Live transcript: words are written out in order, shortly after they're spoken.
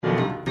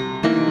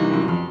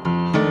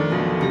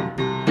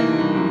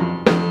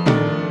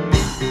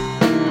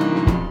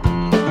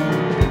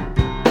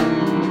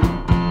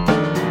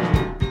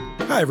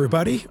Hi,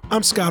 everybody.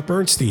 I'm Scott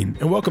Bernstein,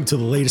 and welcome to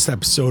the latest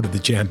episode of the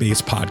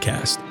JamBase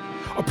Podcast,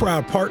 a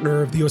proud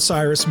partner of the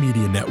Osiris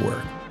Media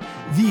Network,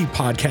 the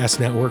podcast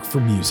network for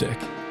music.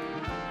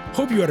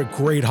 Hope you had a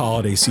great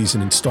holiday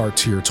season and start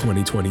to your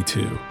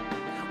 2022.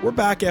 We're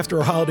back after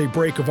a holiday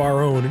break of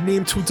our own and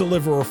aim to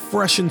deliver a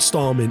fresh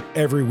installment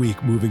every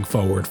week moving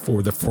forward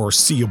for the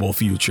foreseeable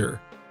future.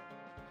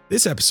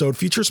 This episode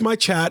features my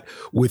chat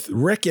with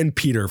Rick and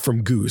Peter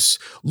from Goose,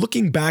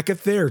 looking back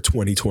at their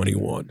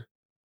 2021.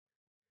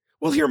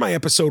 We'll hear my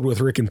episode with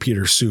Rick and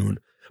Peter soon,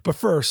 but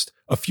first,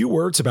 a few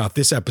words about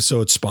this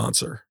episode's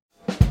sponsor.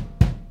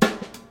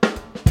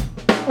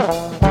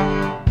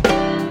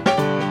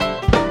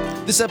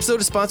 This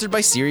episode is sponsored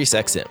by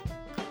SiriusXM.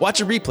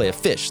 Watch a replay of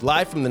Phish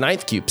live from the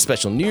Ninth Cube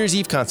special New Year's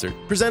Eve concert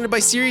presented by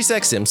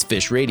SiriusXM's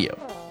Phish Radio.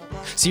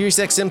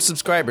 SiriusXM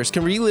subscribers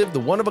can relive the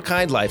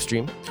one-of-a-kind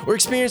livestream or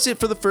experience it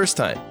for the first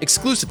time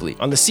exclusively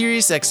on the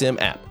SiriusXM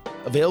app,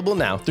 available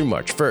now through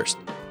March 1st.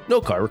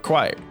 No car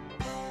required.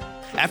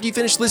 After you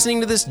finish listening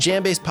to this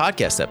JamBase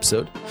Podcast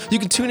episode, you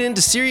can tune in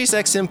to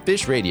SiriusXM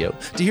Phish Radio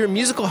to hear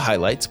musical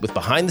highlights with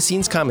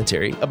behind-the-scenes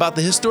commentary about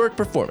the historic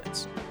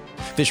performance.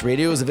 Phish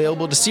Radio is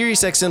available to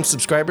SiriusXM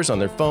subscribers on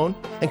their phone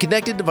and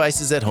connected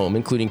devices at home,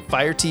 including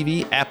Fire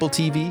TV, Apple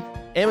TV,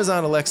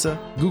 Amazon Alexa,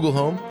 Google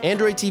Home,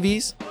 Android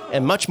TVs,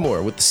 and much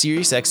more with the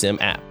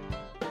SiriusXM app.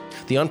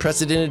 The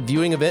unprecedented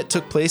viewing event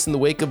took place in the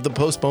wake of the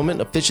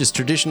postponement of Phish's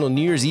traditional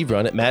New Year's Eve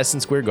run at Madison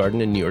Square Garden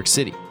in New York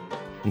City.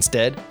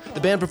 Instead, the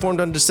band performed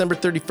on December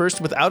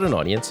 31st without an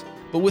audience,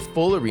 but with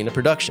full arena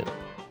production.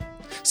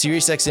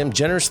 SiriusXM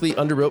generously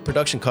underwrote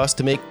production costs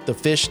to make the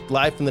Phish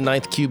Live from the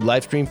Ninth Cube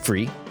livestream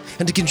free,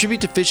 and to contribute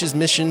to Phish's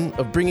mission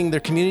of bringing their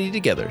community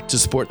together to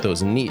support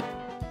those in need.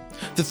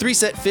 The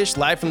three-set Phish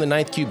Live from the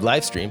Ninth Cube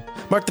livestream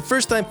marked the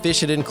first time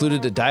Phish had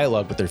included a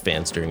dialogue with their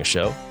fans during a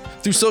show,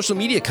 through social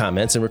media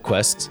comments and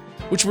requests,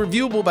 which were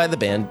viewable by the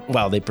band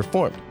while they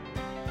performed.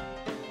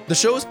 The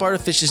show is part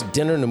of Phish's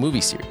Dinner and a Movie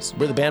series,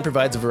 where the band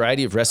provides a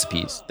variety of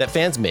recipes that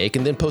fans make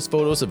and then post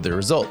photos of their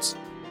results.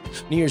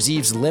 New Year's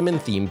Eve's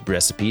lemon-themed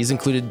recipes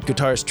included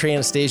guitarist Trey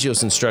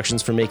Anastasio's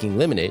instructions for making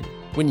lemonade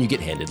when you get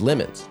handed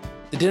lemons.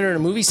 The Dinner and a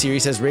Movie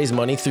series has raised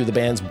money through the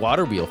band's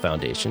Water Wheel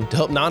Foundation to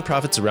help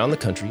nonprofits around the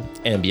country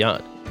and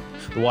beyond.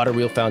 The Water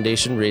Wheel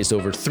Foundation raised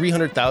over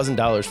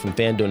 $300,000 from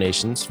fan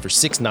donations for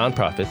 6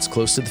 nonprofits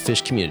close to the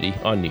Phish community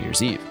on New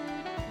Year's Eve,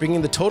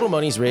 bringing the total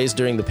monies raised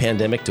during the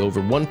pandemic to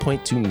over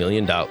 $1.2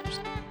 million.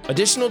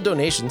 Additional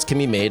donations can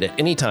be made at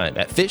any time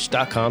at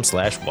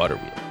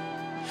phish.com/waterwheel.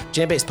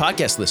 JamBase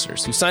Podcast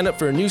listeners who sign up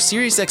for a new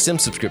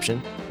SiriusXM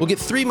subscription will get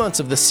 3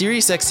 months of the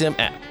SiriusXM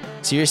app,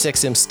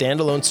 SiriusXM's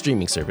standalone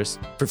streaming service,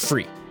 for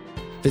free.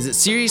 Visit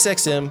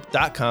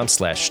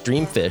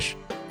SiriusXM.com/streamphish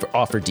for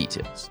offer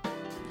details.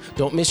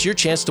 Don't miss your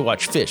chance to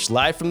watch Phish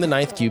live from the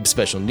Ninth Cube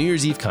special New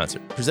Year's Eve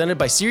concert presented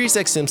by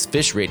SiriusXM's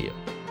Phish Radio,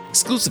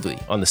 exclusively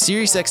on the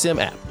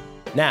SiriusXM app,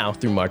 now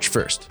through March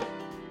 1st.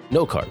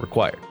 No card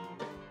required.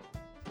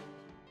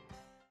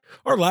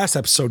 Our last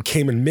episode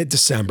came in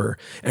mid-December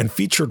and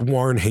featured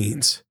Warren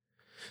Haynes.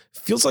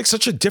 Feels like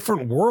such a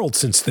different world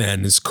since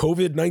then as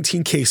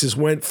COVID-19 cases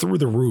went through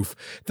the roof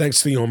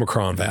thanks to the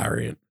Omicron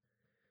variant.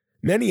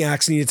 Many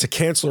acts needed to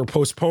cancel or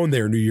postpone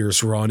their New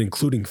Year's run,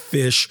 including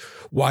Phish,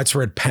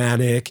 Widespread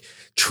Panic,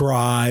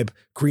 Tribe,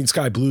 Green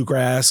Sky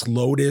Bluegrass,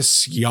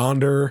 Lotus,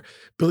 Yonder,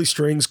 Billy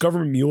Strings,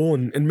 Government Mule,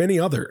 and many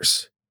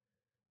others.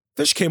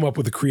 Phish came up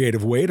with a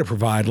creative way to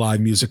provide live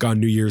music on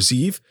New Year's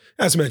Eve,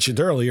 as mentioned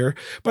earlier,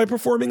 by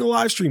performing a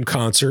live stream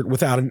concert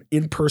without an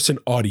in-person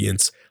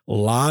audience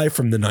live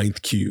from the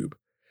Ninth Cube.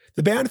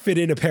 The band fit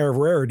in a pair of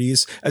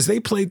rarities as they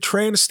played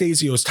Trey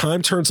Anastasio's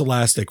Time Turns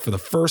Elastic for the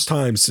first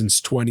time since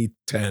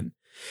 2010,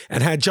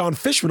 and had John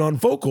Fishman on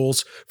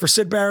vocals for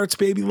Syd Barrett's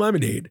Baby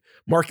Lemonade,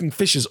 marking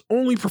Phish's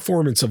only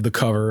performance of the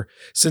cover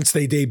since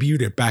they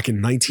debuted it back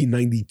in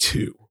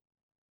 1992.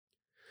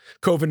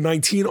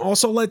 COVID-19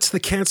 also led to the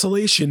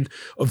cancellation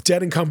of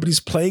Dead &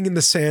 Company's Playing in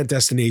the Sand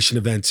destination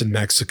events in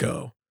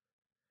Mexico.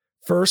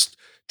 First,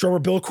 drummer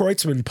Bill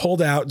Kreutzmann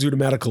pulled out due to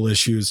medical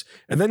issues,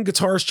 and then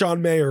guitarist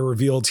John Mayer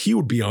revealed he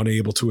would be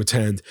unable to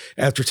attend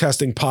after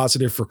testing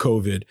positive for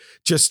COVID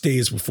just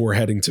days before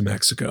heading to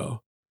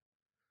Mexico.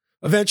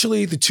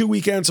 Eventually, the 2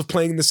 weekends of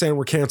Playing in the Sand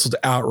were canceled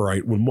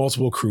outright when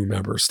multiple crew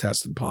members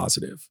tested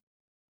positive.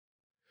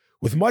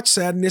 With much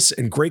sadness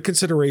and great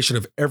consideration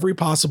of every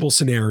possible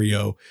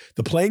scenario,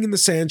 the Playing in the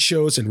Sand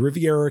shows in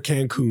Riviera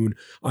Cancun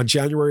on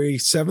January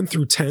 7th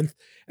through 10th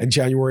and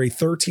January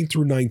 13th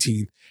through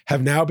 19th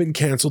have now been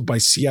canceled by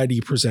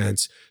CID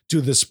Presents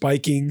due to the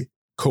spiking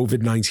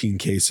COVID-19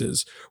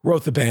 cases,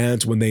 wrote the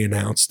band when they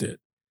announced it.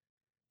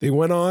 They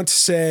went on to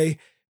say,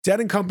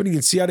 Dead & Company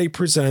and CID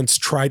Presents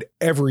tried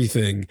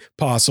everything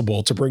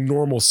possible to bring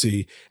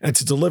normalcy and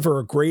to deliver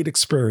a great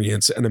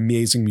experience and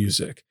amazing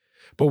music.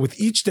 But with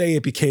each day,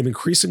 it became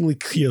increasingly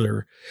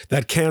clear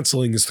that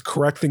canceling is the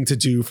correct thing to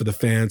do for the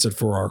fans and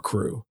for our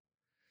crew.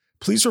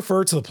 Please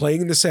refer to the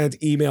Playing in the Sand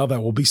email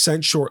that will be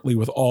sent shortly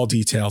with all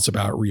details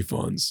about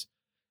refunds.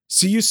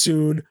 See you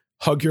soon,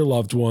 hug your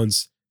loved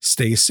ones,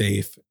 stay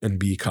safe, and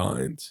be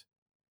kind.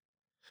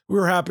 We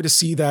were happy to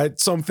see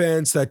that some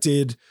fans that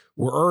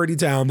were already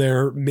down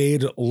there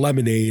made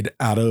lemonade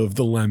out of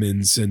the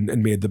lemons and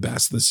made the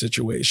best of the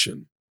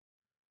situation.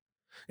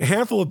 A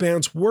handful of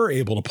bands were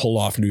able to pull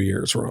off New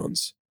Year's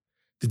runs.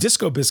 The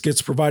Disco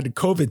Biscuits provided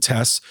COVID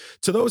tests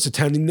to those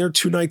attending their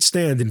 2-night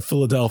stand in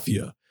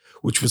Philadelphia,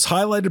 which was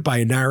highlighted by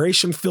a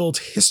narration-filled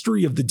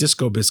History of the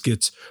Disco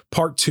Biscuits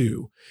Part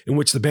 2, in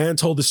which the band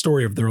told the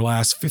story of their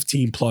last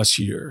 15-plus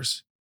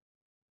years.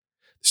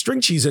 The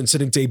String Cheese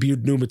Incident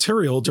debuted new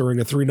material during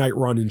a 3-night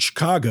run in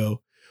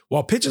Chicago,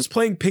 while Pigeons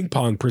Playing Ping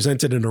Pong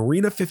presented an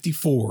Arena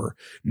 54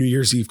 New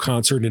Year's Eve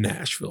concert in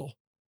Nashville.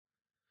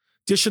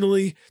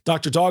 Additionally,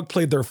 Dr. Dog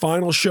played their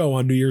final show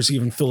on New Year's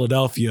Eve in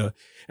Philadelphia,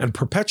 and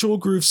Perpetual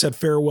Groove said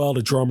farewell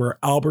to drummer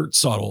Albert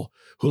Suttle,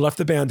 who left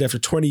the band after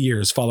 20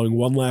 years following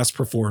one last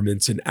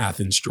performance in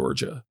Athens,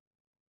 Georgia.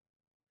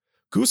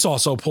 Goose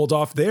also pulled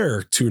off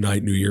their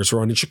 2-night New Year's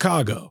run in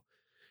Chicago,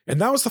 and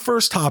that was the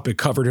first topic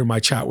covered in my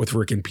chat with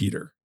Rick and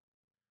Peter.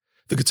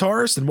 The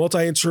guitarist and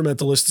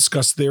multi-instrumentalist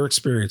discussed their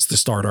experience to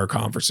start our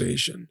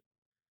conversation.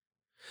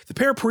 The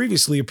pair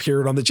previously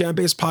appeared on the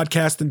JamBase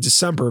Podcast in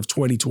December of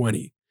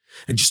 2020,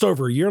 and just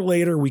over a year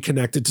later, we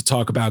connected to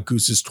talk about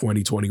Goose's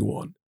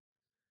 2021.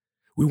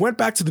 We went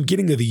back to the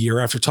beginning of the year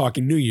after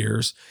talking New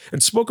Year's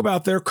and spoke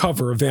about their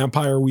cover of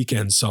Vampire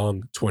Weekend's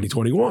song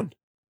 2021.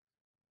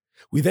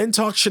 We then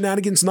talked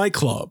Shenanigans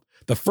Nightclub,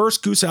 the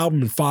first Goose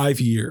album in 5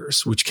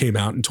 years, which came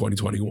out in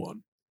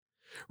 2021.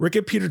 Rick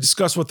and Peter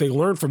discussed what they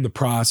learned from the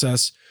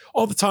process,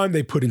 all the time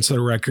they put into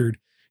the record,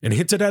 and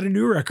hinted at a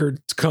new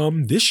record to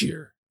come this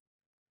year.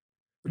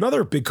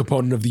 Another big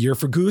component of the year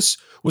for Goose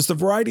was the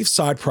variety of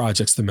side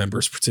projects the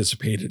members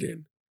participated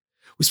in.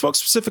 We spoke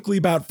specifically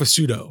about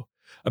Vasudo,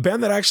 a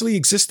band that actually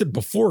existed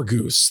before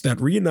Goose that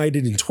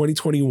reunited in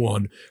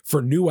 2021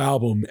 for a new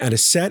album and a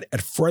set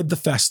at Fred the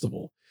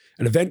Festival,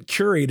 an event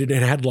curated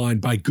and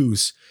headlined by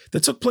Goose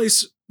that took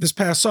place this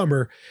past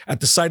summer at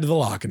the site of the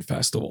Locken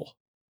Festival.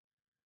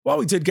 While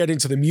we did get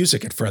into the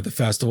music at Fred the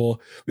Festival,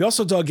 we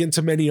also dug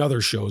into many other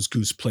shows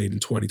Goose played in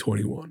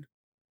 2021.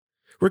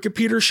 Rick and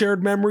Peter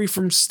shared memory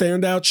from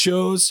standout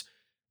shows,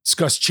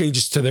 discussed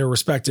changes to their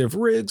respective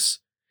rigs,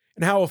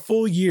 and how a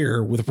full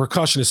year with a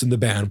percussionist in the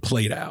band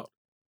played out.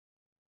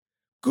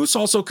 Goose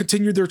also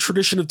continued their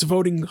tradition of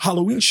devoting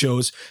Halloween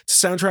shows to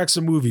soundtracks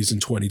and movies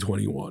in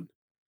 2021.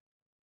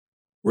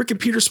 Rick and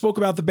Peter spoke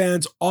about the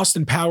band's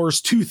Austin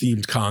Powers 2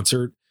 themed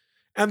concert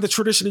and the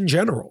tradition in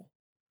general.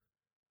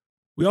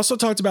 We also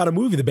talked about a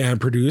movie the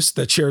band produced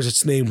that shares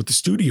its name with the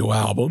studio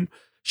album,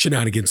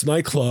 Shenanigans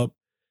Nightclub,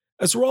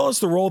 as well as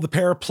the role the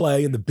pair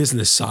play in the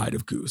business side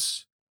of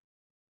Goose.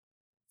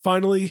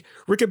 Finally,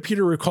 Rick and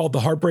Peter recalled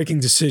the heartbreaking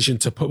decision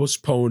to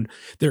postpone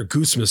their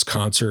Goosemas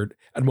concert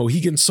at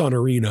Mohegan Sun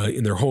Arena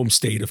in their home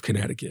state of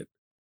Connecticut.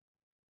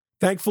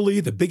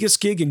 Thankfully, the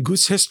biggest gig in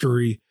Goose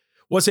history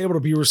was able to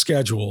be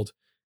rescheduled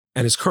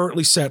and is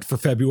currently set for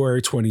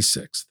February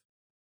 26th.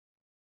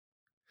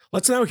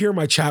 Let's now hear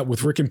my chat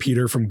with Rick and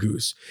Peter from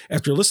Goose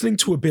after listening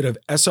to a bit of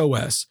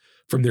SOS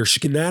from their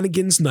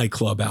Shenanigans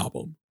Nightclub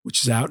album,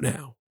 which is out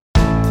now.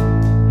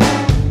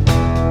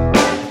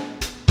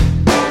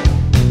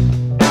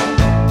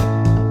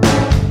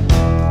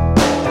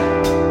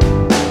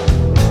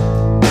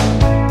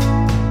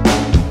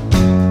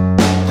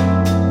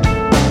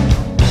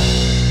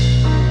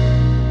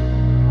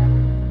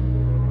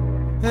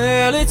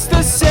 Well, it's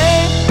the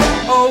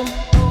same old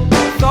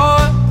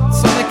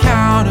thoughts on the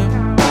counter.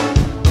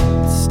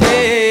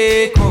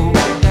 Stay cold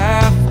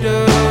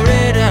after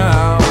it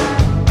out.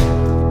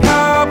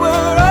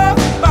 Power of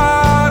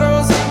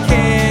bottles and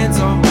cans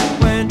on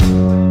when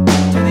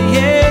till the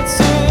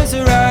answers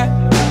are right.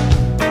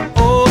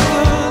 All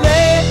the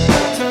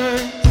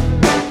lanterns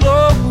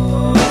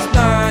glow is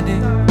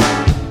blinding.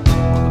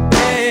 All the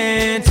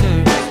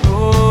banter's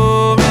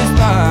door is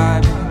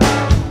vibing.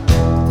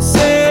 The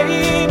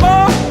same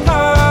old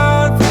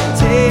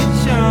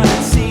confrontation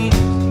it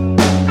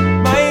seems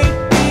might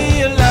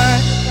be a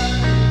lie.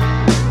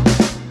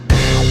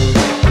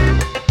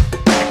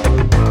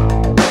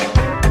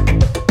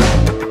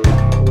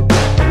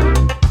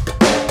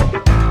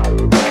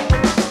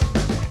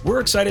 We're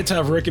excited to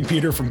have Rick and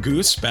Peter from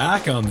Goose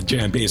back on the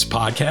JamBase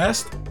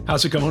Podcast.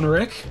 How's it going,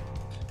 Rick?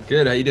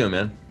 Good. How you doing,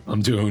 man?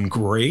 I'm doing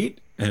great.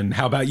 And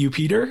how about you,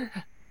 Peter?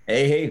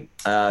 Hey,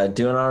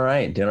 doing all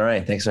right.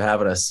 Thanks for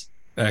having us.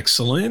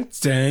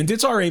 Excellent. And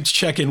it's our aim to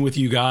check in with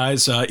you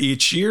guys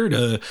each year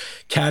to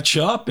catch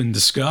up and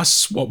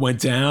discuss what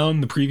went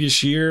down the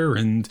previous year,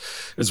 and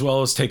as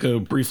well as take a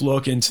brief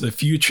look into the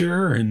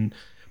future. And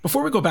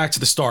before we go back to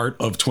the start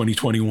of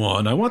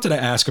 2021, I wanted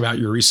to ask about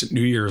your recent New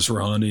Year's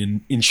run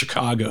in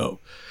Chicago.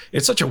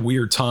 It's such a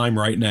weird time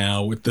right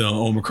now with the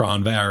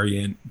Omicron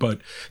variant, but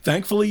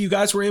thankfully you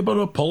guys were able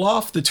to pull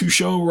off the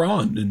 2-show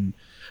run. And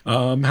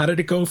how did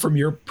it go from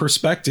your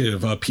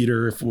perspective,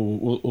 Peter? If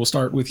we'll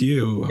start with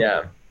you.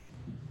 Yeah.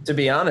 To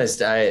be honest,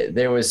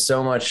 there was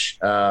so much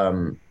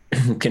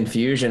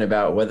confusion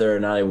about whether or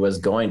not it was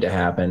going to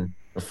happen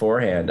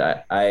beforehand.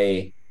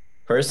 I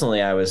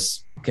personally, I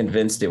was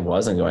convinced it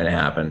wasn't going to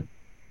happen.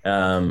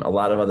 A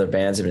lot of other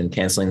bands have been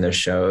canceling their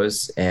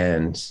shows,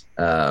 and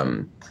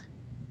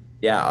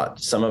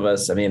some of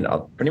us, I mean,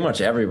 pretty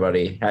much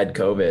everybody had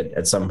COVID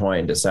at some point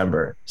in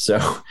December. So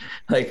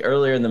like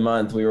earlier in the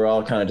month, we were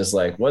all kind of just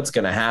like, what's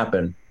going to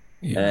happen?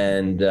 Yeah.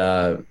 And,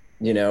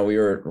 we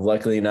were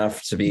lucky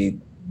enough to be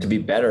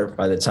better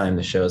by the time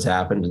the shows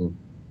happened,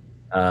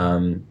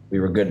 and we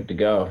were good to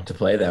go to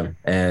play them.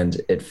 And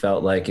it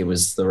felt like it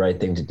was the right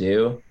thing to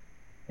do.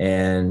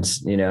 And,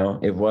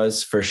 it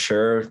was for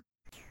sure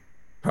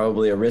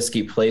probably a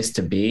risky place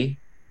to be.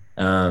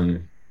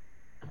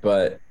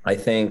 But I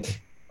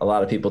think a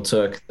lot of people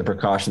took the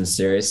precautions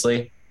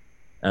seriously.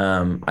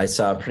 I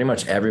saw pretty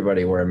much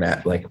everybody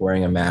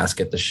wearing a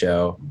mask at the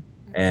show.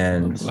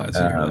 And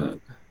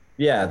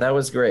that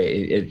was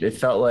great. It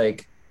felt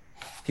like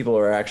people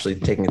were actually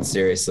taking it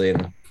seriously.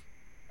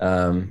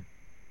 And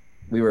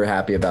we were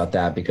happy about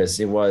that, because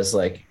it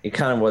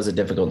kind of was a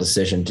difficult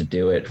decision to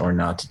do it or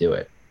not to do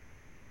it.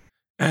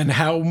 And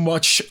how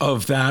much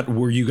of that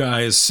were you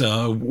guys,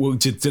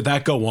 did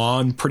that go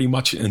on pretty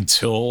much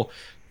until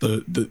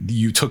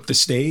you took the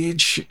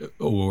stage,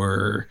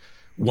 or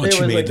once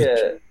you made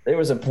there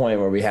was a point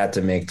where we had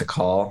to make the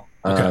call.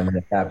 Okay. And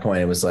at that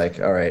point it was like,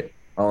 all right,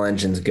 all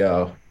engines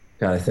go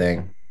kind of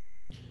thing.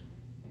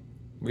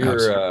 We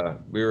were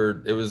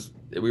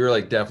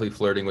like definitely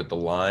flirting with the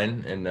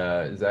line, and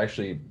it was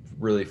actually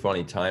really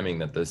funny timing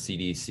that the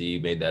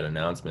CDC made that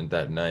announcement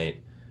that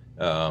night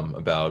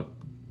about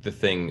the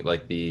thing,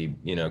 like the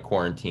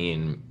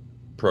quarantine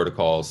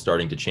protocols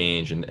starting to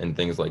change and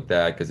things like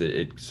that, because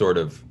it sort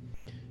of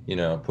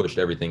pushed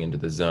everything into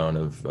the zone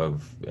of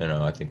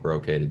I think we're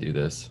okay to do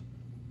this.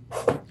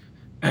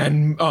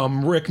 And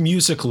Rick,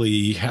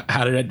 musically,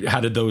 how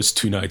did those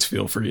two nights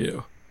feel for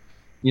you?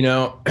 We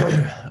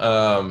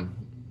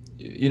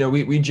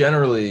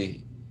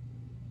generally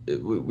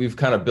we've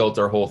kind of built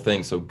our whole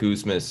thing, so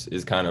Goose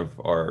is kind of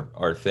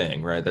our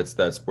thing, right?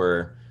 That's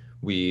where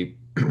we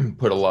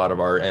put a lot of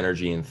our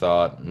energy and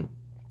thought and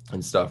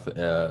stuff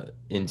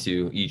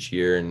into each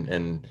year,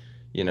 and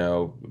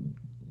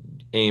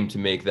aim to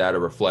make that a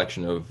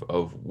reflection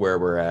of where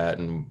we're at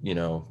and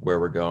where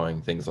we're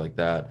going, things like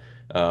that.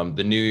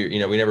 The New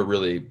Year, we never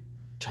really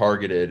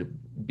targeted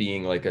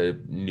being like a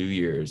New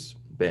Year's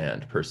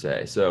band per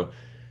se. So,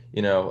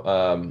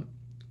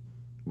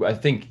 I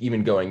think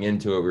even going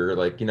into it, we were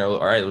like,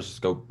 all right, let's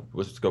just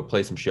go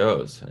play some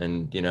shows.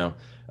 And,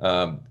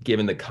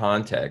 given the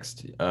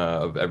context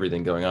of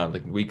everything going on,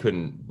 like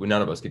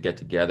none of us could get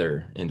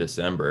together in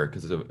December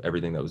because of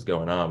everything that was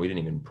going on. We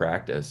didn't even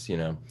practice,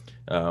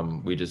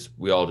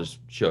 we all just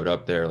showed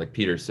up there. Like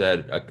Peter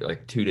said,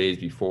 like 2 days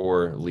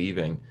before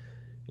leaving,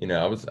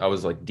 I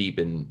was like deep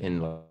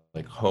in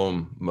like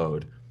home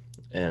mode,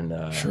 and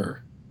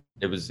sure,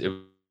 it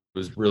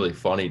was really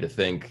funny to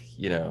think,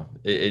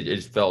 it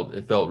just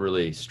felt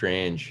really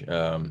strange,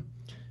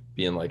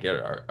 being like,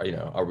 are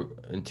we,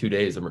 in 2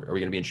 days, are we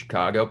going to be in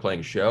Chicago playing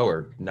a show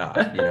or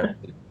not?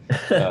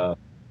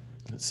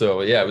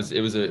 So yeah,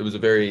 it was a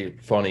very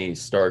funny,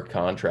 stark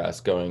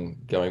contrast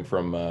going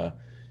from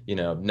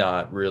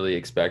not really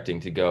expecting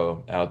to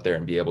go out there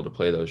and be able to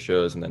play those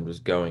shows, and then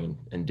just going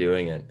and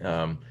doing it.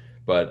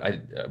 But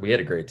we had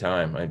a great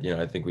time.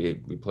 I think we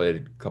played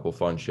a couple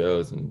fun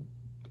shows, and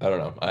I don't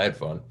know, I had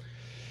fun.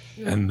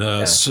 And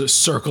the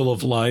Circle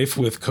of Life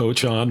with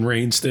Coach on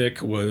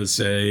Rainstick was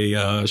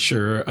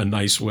a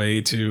nice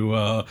way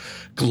to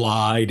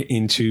glide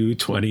into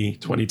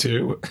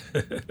 2022.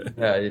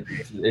 Yeah,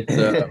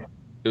 it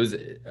was.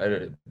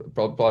 A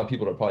lot of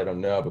people probably don't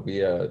know, but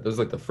it was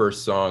like the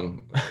first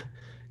song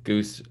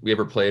Goose we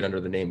ever played under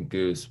the name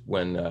Goose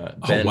when Ben.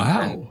 Oh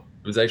wow!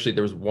 It was actually,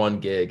 there was one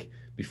gig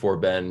before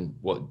Ben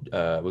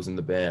was in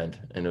the band,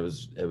 and it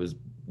was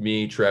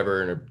me,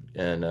 Trevor,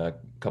 and a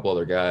couple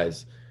other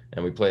guys.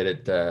 And we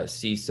played at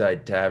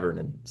Seaside Tavern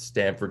in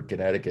Stamford,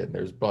 Connecticut. And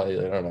there's probably,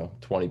 I don't know,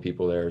 20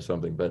 people there or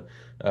something. But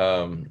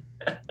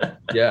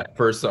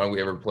first song we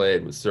ever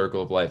played was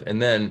Circle of Life.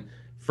 And then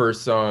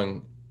first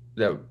song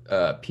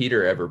that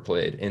Peter ever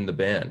played in the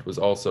band was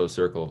also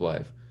Circle of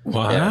Life.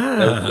 Wow. Yeah,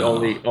 that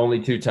was the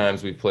only two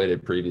times we've played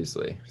it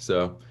previously.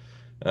 So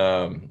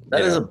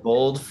that is a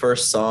bold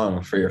first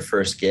song for your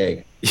first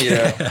gig.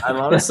 I'm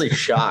honestly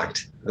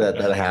shocked that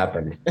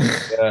happened.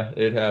 Yeah,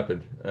 it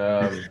happened.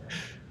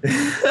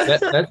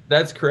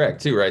 That's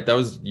correct too, right? That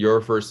was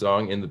your first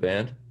song in the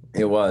band?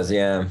 It was,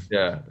 yeah.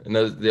 Yeah, and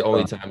those the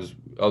only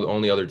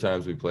other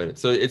times we played it.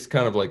 So it's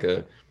kind of like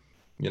a,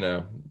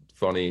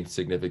 funny,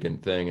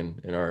 significant thing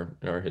in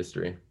our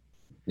history.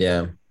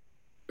 Yeah.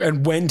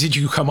 And when did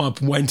you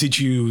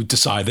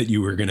decide that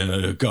you were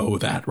gonna go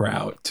that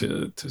route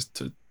to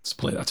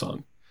play that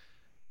song?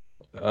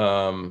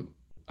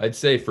 I'd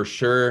say for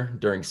sure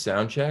during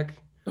sound check.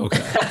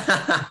 Okay.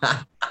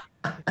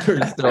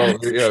 we're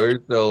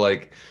still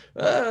like,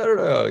 I don't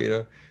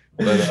know,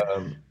 but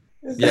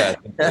yeah,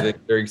 I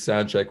think during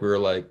sound check we were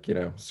like,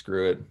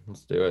 screw it,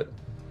 let's do it.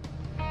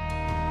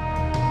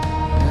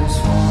 There's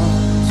far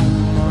too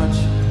much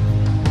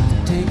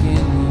to take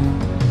in.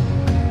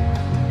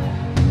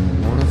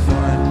 Wanna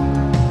find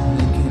all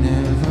that can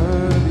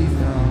ever be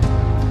found.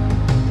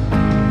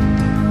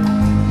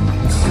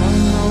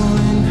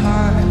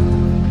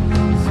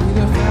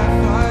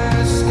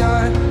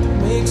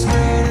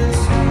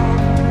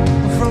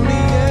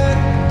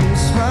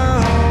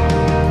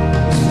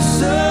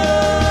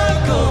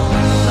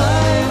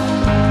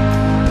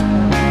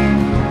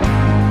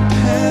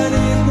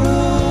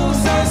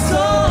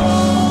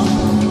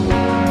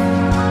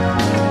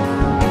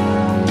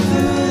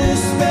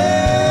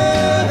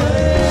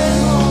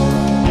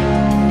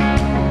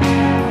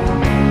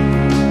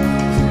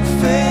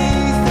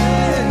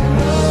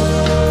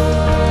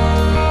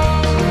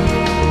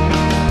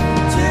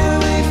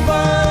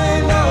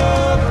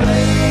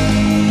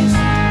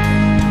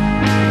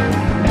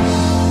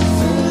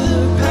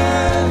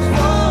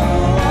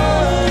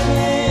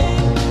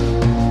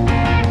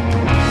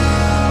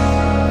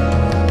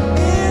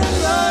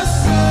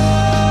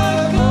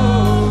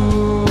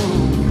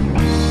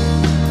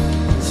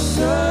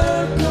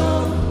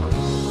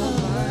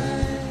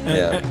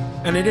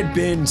 And it had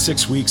been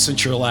 6 weeks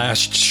since your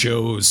last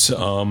shows,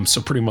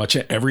 so pretty much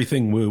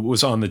everything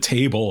was on the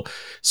table.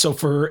 So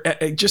for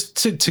just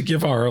to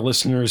give our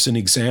listeners an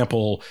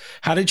example,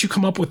 how did you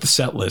come up with the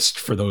set list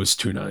for those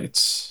 2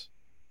 nights?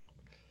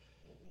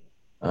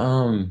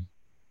 Good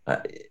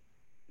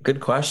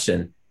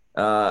question.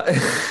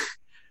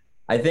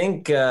 I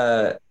think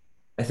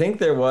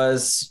there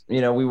was,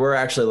 we were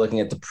actually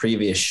looking at the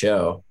previous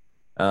show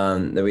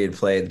that we had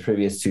played, the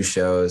previous 2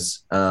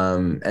 shows,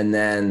 and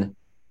then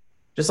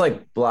just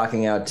like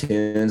blocking out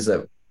tunes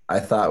that I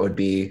thought would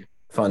be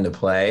fun to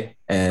play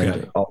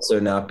and also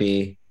not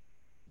be,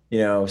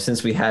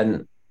 since we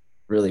hadn't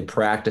really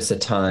practiced a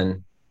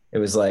ton, it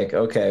was like,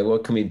 okay,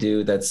 what can we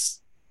do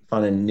that's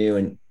fun and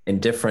new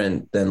and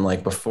different than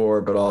like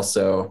before, but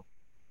also,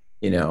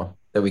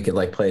 that we could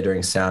like play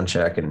during sound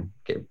check and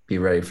be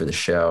ready for the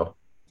show.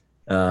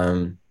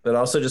 But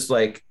also just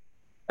like,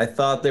 I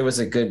thought there was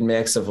a good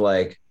mix of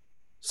like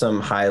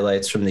some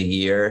highlights from the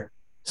year,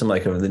 some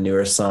like of the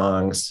newer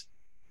songs,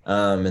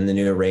 and the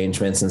new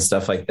arrangements and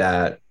stuff like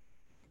that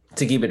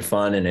to keep it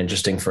fun and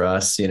interesting for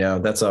us.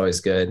 That's always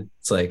good.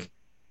 It's like,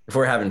 if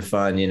we're having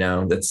fun,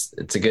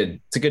 it's a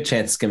good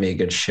chance it's going to be a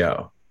good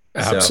show.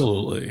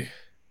 Absolutely.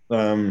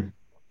 So,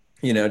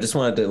 just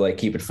wanted to like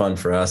keep it fun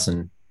for us.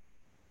 And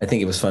I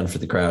think it was fun for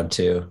the crowd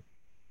too.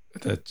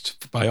 That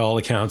by all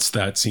accounts,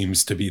 that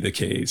seems to be the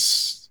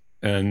case.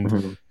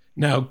 And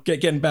now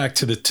getting back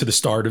to the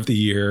start of the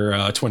year,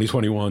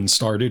 2021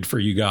 started for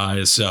you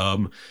guys,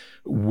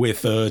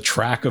 with a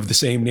track of the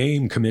same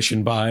name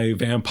commissioned by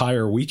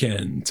Vampire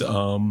Weekend.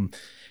 Can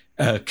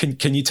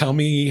you tell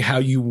me how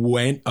you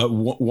went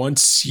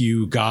once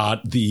you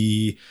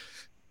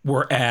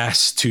were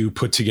asked to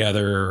put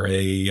together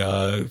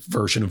a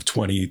version of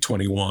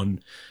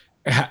 2021?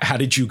 How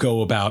did you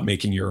go about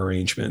making your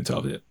arrangement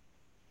of it?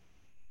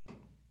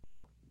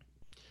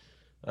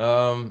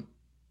 I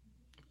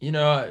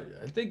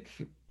think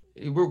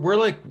we're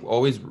like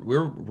always,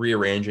 we're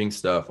rearranging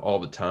stuff all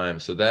the time.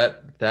 So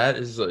that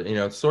is,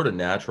 it's sort of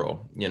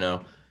natural,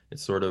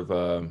 it's sort of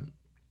an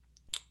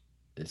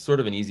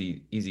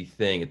easy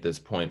thing at this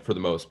point for the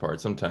most part.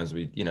 Sometimes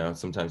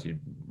sometimes you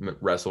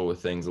wrestle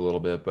with things a little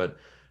bit, but,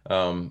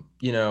 I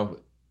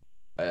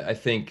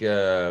think,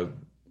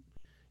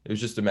 it was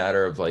just a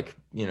matter of like,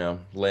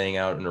 laying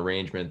out an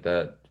arrangement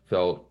that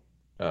felt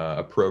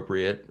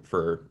appropriate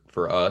for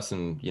us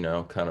and,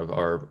 kind of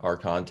our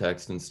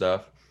context and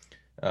stuff.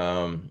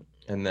 And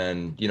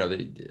then,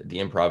 the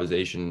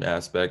improvisation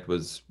aspect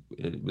was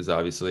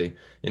obviously,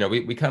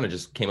 we kind of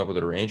just came up with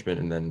an arrangement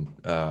and then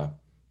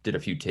did a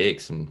few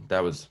takes, and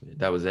that was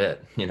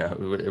it.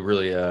 It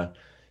really it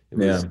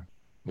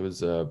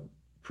was a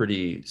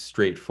pretty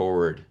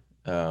straightforward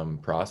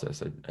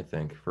process, I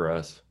think, for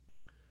us.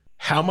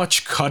 How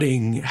much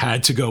cutting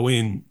had to go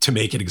in to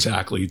make it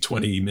exactly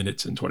 20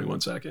 minutes and 21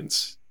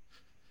 seconds?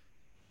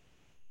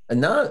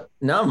 Not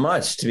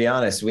much, to be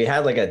honest. We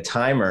had like a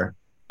timer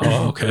we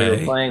were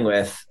playing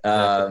with,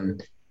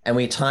 and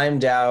we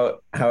timed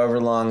out however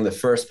long the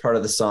first part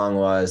of the song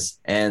was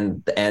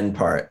and the end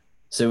part.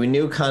 So we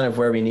knew kind of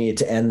where we needed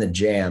to end the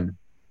jam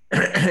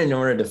in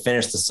order to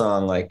finish the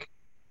song like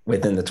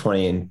within the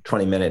 20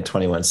 minute,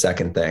 21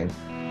 second thing.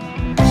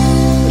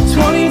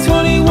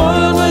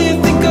 2021, when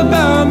you think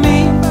about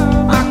me,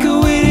 I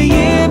could wait a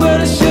year,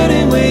 but I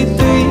shouldn't wait 3.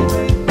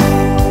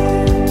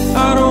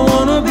 I don't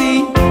wanna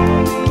be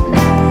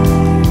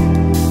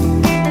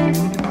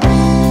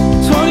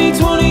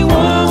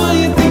 2021, when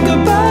you think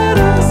about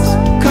us,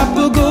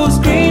 copper goes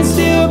green,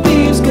 steel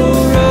beams go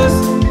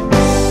rust.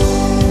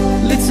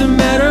 It's a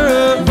matter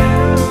of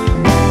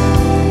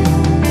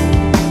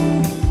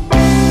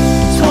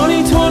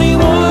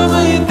 2021,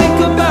 when you think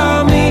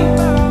about me,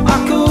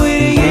 I could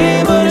wait a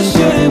year, but I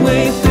shouldn't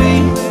wait 3.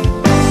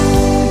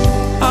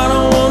 I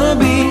don't wanna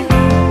be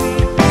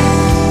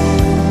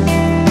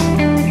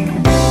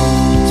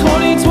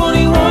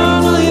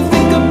 2021, when you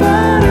think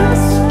about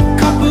us,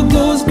 copper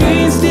goes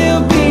green,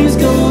 steel beams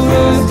go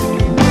rust.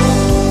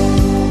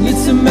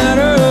 It's a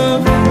matter of.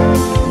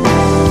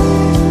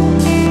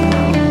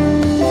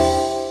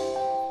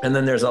 And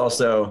then there's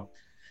also,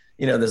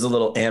 there's a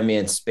little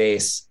ambient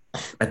space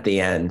at the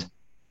end.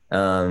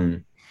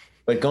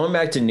 But going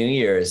back to New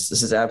Year's,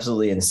 this is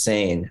absolutely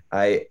insane.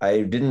 I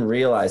didn't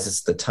realize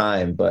this at the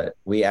time, but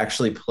we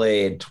actually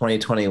played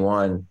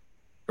 2021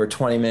 for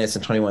 20 minutes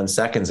and 21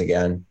 seconds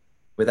again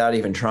without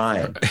even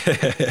trying.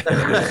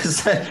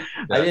 I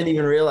didn't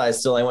even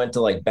realize till I went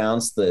to like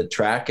bounce the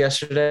track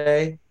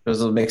yesterday. I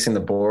was mixing the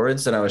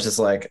boards and I was just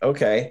like,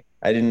 okay,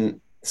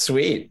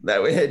 sweet.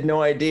 That we had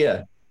no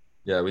idea.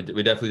 Yeah, we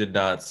definitely did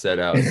not set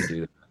out to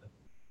do that.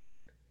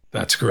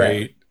 That's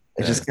great.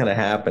 It just kind of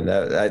happened.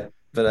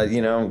 But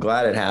I'm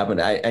glad it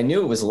happened. I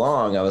knew it was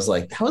long. I was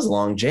like, that was a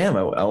long jam.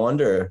 I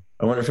wonder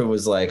if it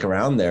was like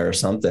around there or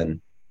something.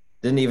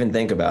 Didn't even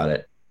think about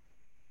it.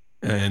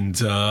 And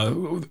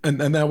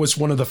that was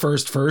one of the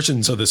first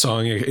versions of the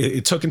song.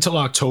 It took until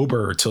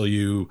October till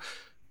you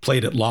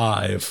played it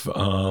live.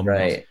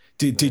 Right.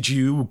 Did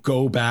you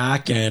go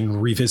back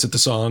and revisit the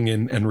song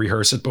and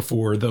rehearse it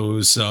before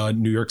those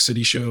New York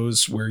City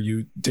shows where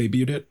you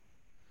debuted it?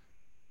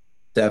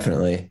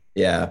 Definitely.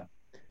 Yeah.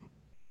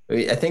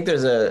 I think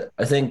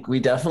we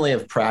definitely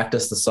have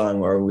practiced the song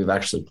where we've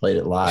actually played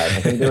it live.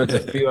 I think there was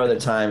a few other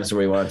times where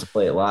we wanted to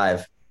play it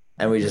live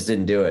and we just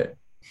didn't do it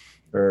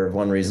for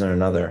one reason or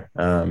another.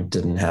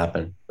 Didn't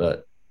happen,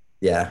 but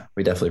yeah,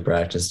 we definitely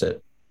practiced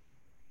it.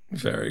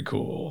 Very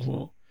cool.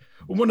 Well,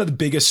 one of the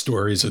biggest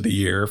stories of the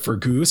year for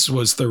Goose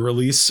was the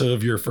release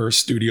of your first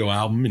studio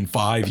album in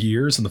 5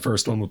 years, and the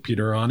first one with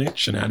Peter on it,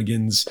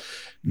 Shenanigans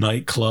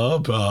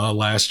Nightclub.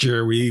 Last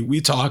year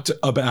we talked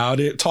about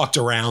it, talked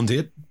around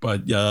it,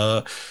 but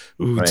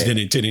right.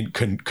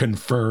 didn't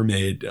confirm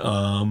it.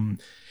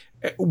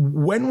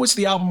 When was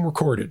the album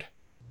recorded?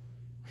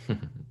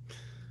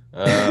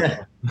 I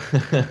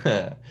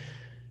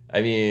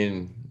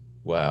mean,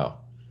 wow.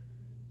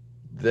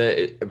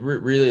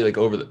 Really like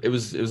it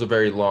was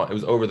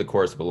over the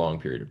course of a long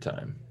period of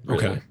time.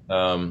 Really.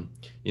 Okay.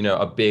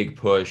 A big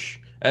push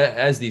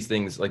as these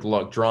things like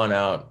drawn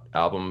out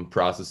album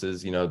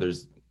processes,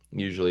 there's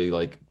usually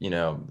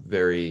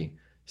very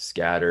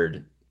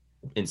scattered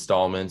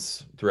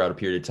installments throughout a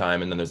period of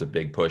time. And then there's a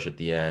big push at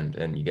the end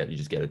and you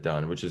just get it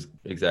done, which is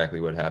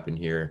exactly what happened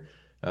here.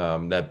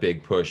 That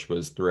big push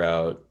was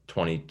throughout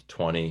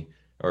 2020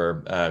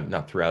 or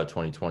not throughout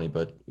 2020,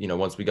 but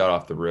once we got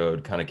off the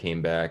road, kind of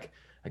came back.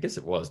 I guess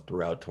it was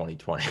throughout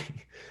 2020.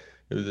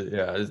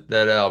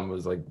 That album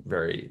was like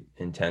very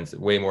intense,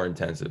 way more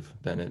intensive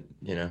than it,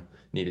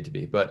 needed to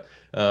be. But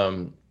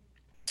when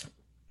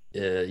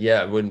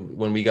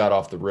we got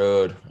off the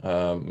road,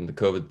 when the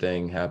COVID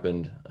thing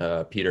happened,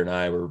 Peter and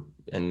I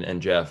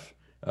and Jeff,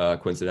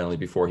 coincidentally,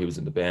 before he was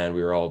in the band,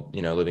 we were all,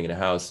 living in a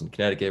house in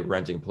Connecticut,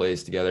 renting a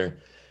place together.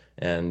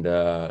 And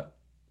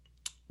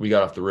we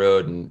got off the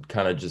road and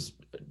kind of just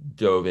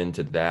dove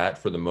into that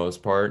for the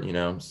most part,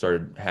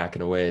 started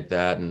hacking away at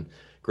that and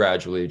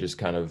gradually just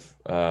kind of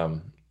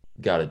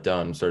got it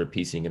done, started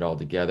piecing it all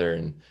together.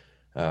 And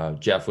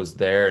Jeff was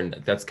there,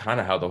 and that's kind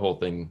of how the whole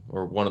thing,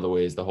 or one of the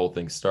ways the whole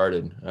thing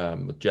started,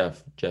 with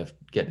Jeff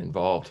getting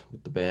involved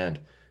with the band.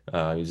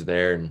 He was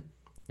there, and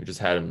we just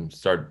had him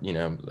start,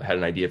 had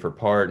an idea for a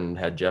part and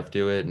had Jeff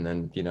do it, and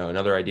then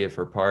another idea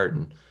for a part,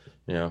 and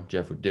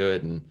Jeff would do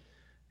it, and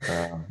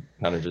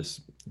kind of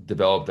just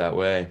developed that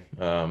way.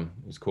 It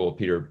was cool.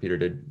 Peter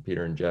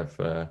and Jeff,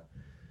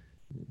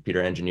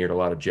 Peter engineered a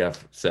lot of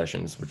Jeff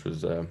sessions, which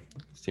was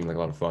seemed like a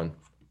lot of fun.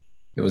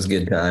 It was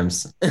good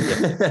times.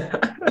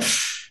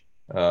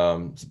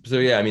 So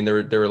yeah, I mean,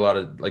 there were a lot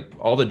of, like,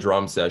 all the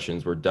drum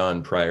sessions were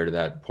done prior to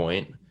that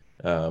point.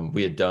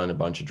 We had done a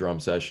bunch of drum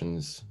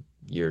sessions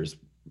years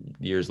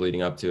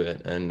leading up to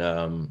it, and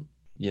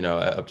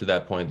up to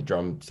that point, the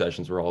drum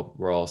sessions were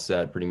all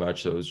set pretty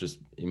much. So it was just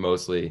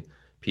mostly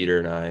Peter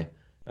and I.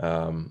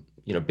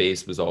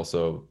 Bass was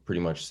also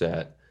pretty much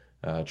set.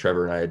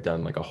 Trevor and I had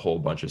done like a whole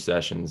bunch of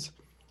sessions,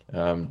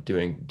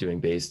 doing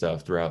bass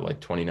stuff throughout like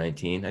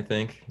 2019, I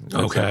think.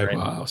 Okay. Right?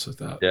 Wow. So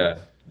that.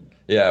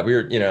 Yeah. We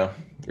were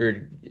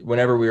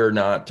whenever we were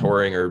not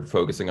touring or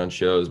focusing on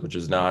shows, which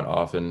is not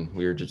often,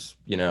 we were just,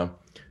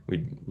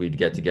 we'd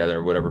get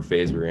together, whatever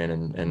phase we were in,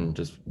 and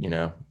just,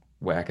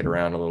 whack it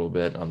around a little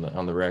bit on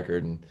the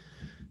record. And,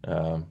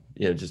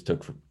 it just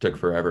took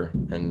forever.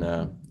 And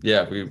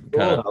we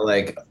kind of,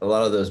 like, a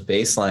lot of those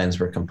bass lines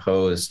were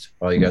composed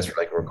while you guys were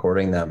like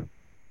recording them.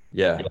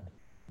 Yeah.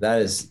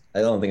 That is,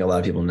 I don't think a lot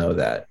of people know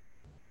that.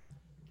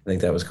 I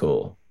think that was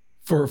cool.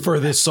 For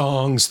the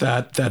songs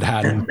that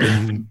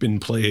hadn't been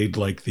played,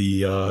 like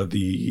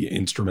the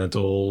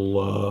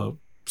instrumental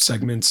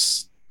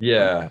segments.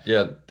 Yeah.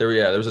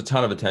 There was a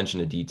ton of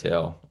attention to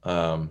detail.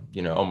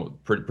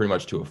 Almost pretty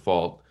much to a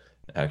fault,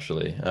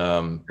 actually.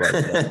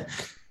 But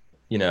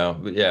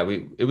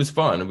it was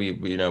fun. We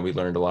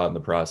learned a lot in the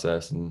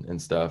process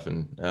and stuff.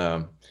 And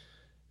a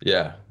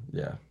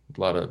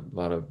lot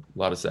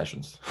of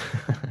sessions.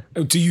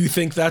 Do you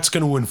think that's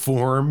going to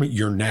inform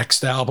your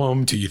next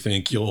album? Do you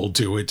think you'll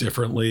do it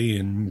differently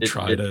and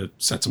try to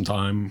set some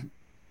time?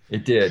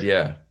 It did.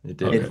 Yeah, it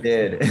did. It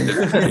did.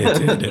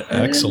 It did.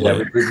 Excellent.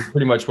 Yeah, we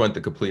pretty much went the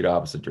complete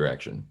opposite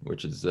direction,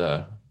 which is,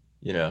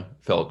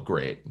 felt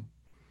great.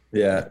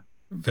 Yeah.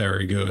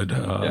 Very good.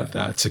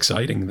 That's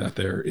exciting that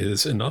there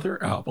is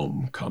another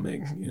album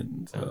coming,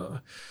 and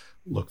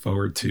look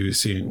forward to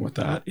seeing what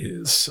that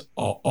is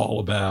all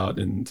about.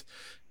 And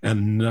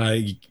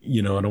I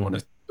don't want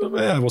to,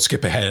 we'll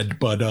skip ahead,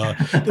 but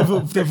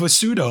the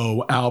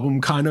Vasudo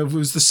album kind of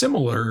was the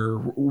similar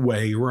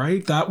way,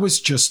 right? That was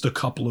just a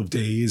couple of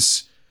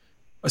days,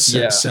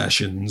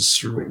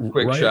 sessions.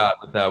 Quick right? shot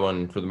with that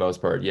one for the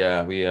most part.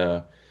 Yeah, we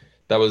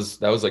that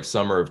was like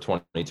summer of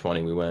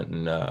 2020. We went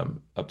and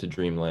up to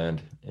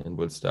Dreamland in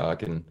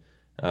Woodstock and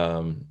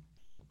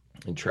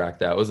tracked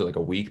that. Was it like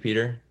a week,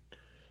 Peter?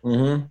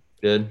 Mm-hmm.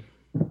 Good.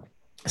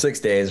 6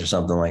 days or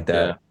something like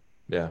that.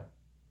 Yeah.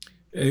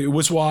 It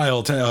was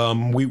wild.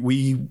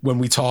 We when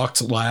we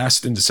talked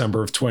last in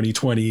December of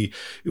 2020,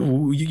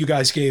 you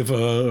guys gave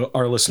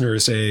our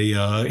listeners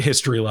a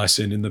history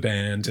lesson in the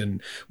band,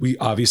 and we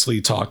obviously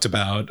talked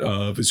about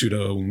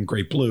Vizzuto and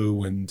Great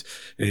Blue, and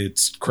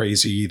it's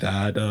crazy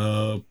that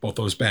both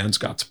those bands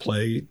got to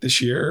play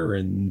this year,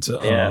 and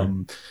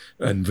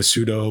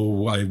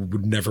Vizzuto, I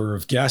would never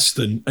have guessed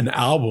an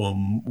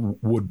album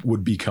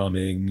would be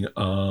coming.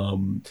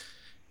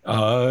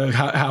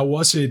 How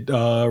was it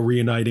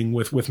reuniting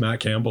with Matt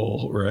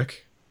Campbell,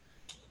 Rick?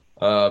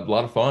 A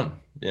lot of fun,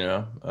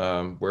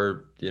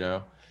 we're,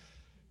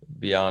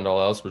 beyond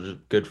all else, we're just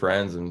good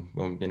friends. And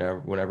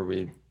whenever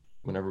we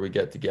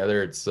get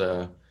together, it's,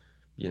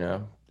 we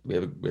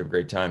have a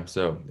great time.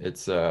 So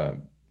it's, it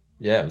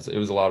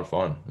was a lot of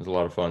fun. It was a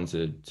lot of fun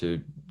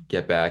to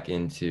get back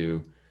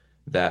into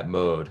that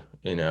mode,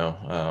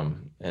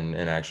 and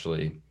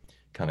actually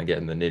kind of get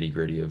in the nitty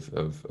gritty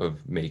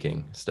of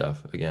making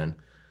stuff again.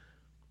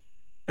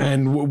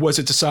 And was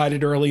it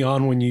decided early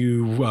on when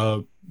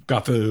you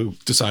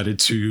decided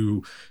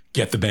to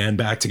get the band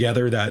back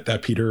together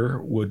that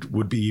Peter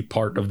would be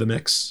part of the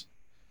mix?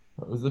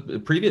 It was the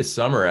previous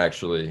summer,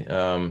 actually.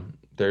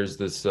 There's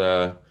this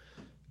kind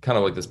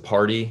of like this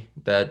party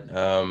that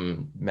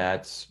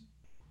Matt's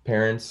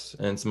parents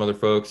and some other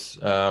folks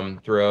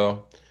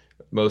throw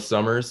most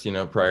summers,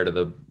 prior to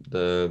the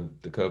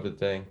COVID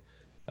thing.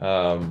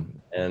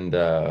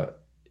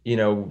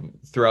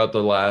 Throughout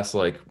the last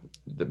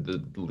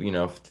the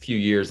few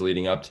years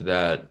leading up to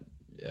that,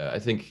 I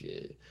think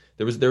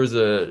there was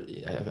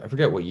I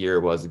forget what year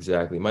it was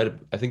exactly.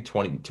 I think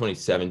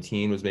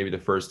 2017 was maybe the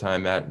first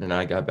time Matt and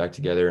I got back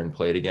together and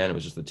played again. It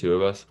was just the two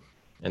of us,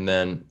 and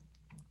then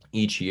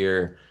each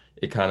year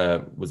it kind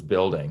of was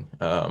building.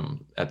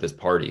 At this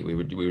party, we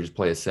would just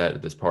play a set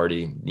at this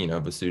party,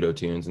 Vizzuto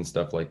tunes and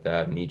stuff like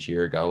that, and each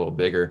year it got a little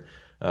bigger.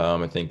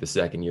 I think the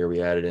second year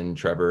we added in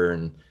Trevor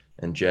and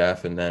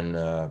Jeff, and then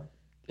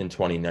in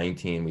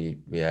 2019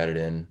 we added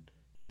in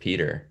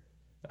Peter,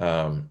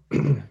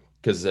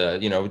 because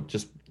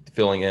just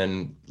filling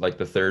in like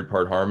the third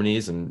part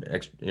harmonies and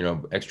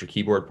extra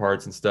keyboard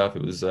parts and stuff.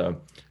 It was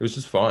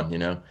just fun,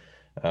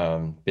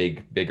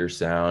 bigger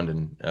sound,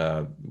 and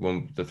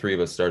when the three of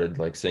us started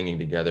like singing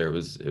together, it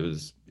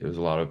was a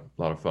lot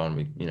of fun.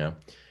 We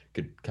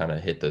could kind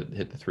of hit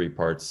the three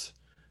parts.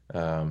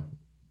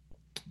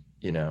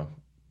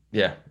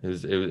 Yeah,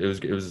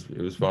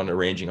 it was fun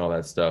arranging all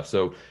that stuff.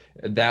 So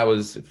that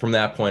was, from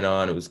that point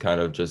on, it was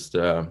kind of just,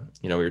 we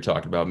were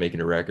talking about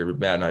making a record.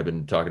 Matt and I have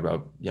been talking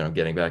about,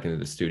 getting back into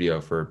the studio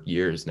for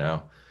years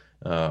now.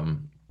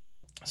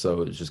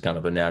 So it's just kind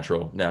of a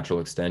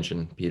natural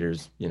extension.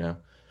 Peter's,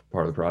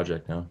 part of the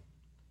project now.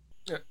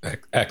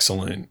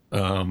 Excellent.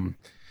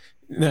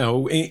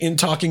 Now, in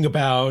talking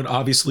about,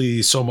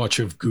 obviously, so much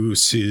of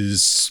Goose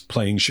is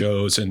playing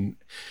shows and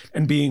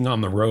being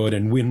on the road.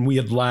 And when we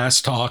had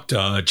last talked,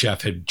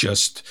 Jeff had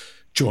just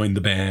joined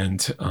the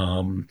band.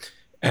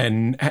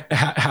 And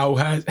how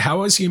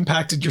has he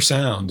impacted your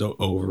sound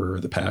over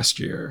the past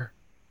year?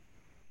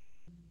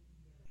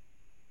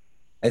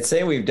 I'd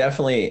say Jeff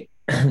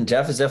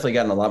has definitely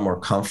gotten a lot more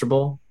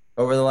comfortable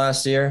over the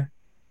last year.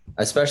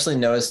 I especially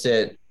noticed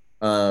it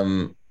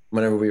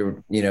whenever we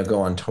would,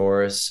 go on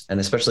tours, and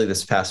especially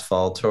this past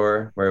fall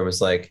tour, where it was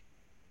like,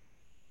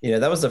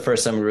 that was the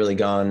first time we really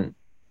gone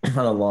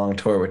on a long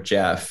tour with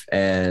Jeff,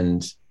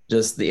 and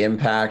just the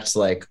impact,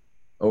 like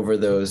over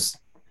those,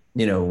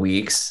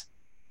 weeks,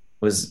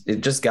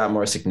 it just got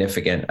more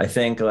significant. I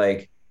think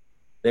like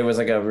there was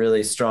like a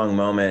really strong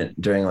moment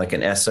during like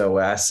an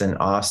SOS in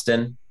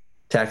Austin,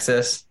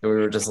 Texas, where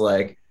we were just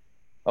like,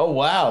 oh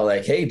wow,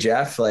 like, hey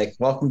Jeff, like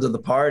welcome to the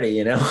party,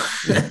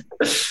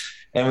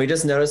 and we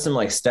just noticed him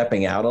like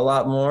stepping out a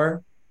lot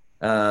more.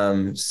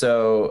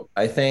 So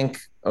I think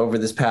over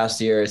this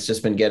past year, it's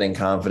just been getting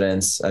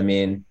confidence. I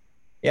mean,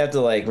 you have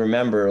to like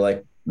remember,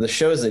 like the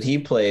shows that he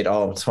played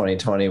all of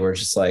 2020 were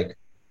just like,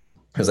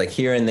 it was like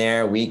here and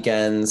there,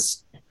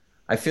 weekends.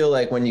 I feel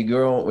like when you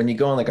go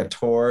on like a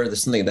tour,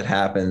 there's something that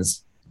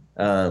happens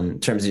in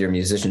terms of your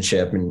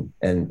musicianship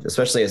and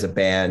especially as a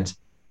band.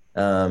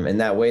 And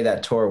that way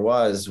that tour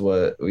was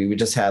what we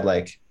just had,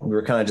 like, we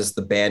were kind of just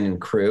the band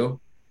and crew,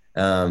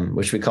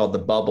 which we called the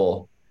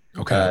bubble.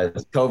 Okay.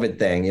 COVID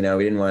thing, we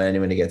didn't want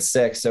anyone to get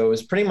sick. So it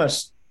was pretty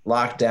much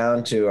locked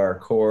down to our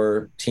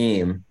core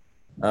team.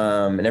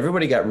 And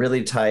everybody got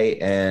really tight,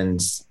 and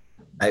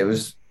it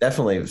was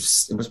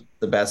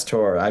the best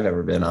tour I've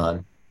ever been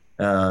on.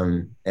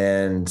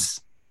 And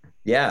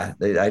yeah,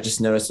 I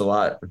just noticed a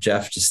lot of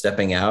Jeff just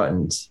stepping out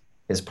and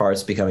his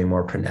parts becoming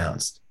more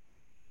pronounced.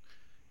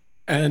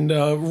 And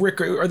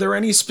Rick, are there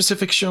any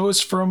specific shows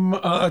from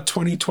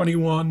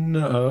 2021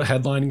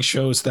 headlining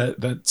shows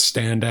that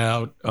stand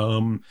out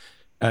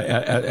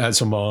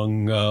as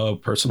among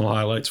personal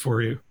highlights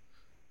for you?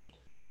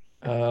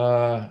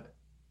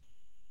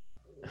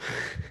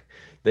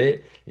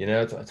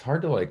 It's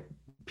hard to like.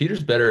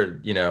 Peter's better,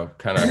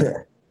 kind of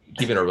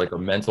keeping a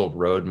mental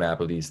roadmap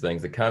of these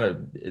things.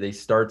 They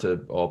start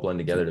to all blend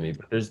together to me.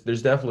 But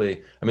there's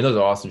definitely, I mean, those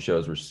Austin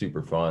shows were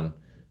super fun.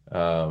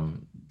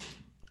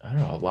 I don't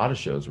know. A lot of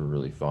shows were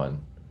really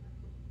fun.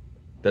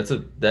 I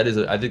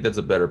think that's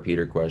a better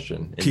Peter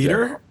question.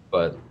 Peter? General,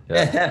 but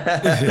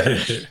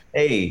yeah.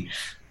 Hey,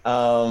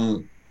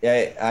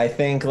 yeah, I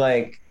think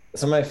like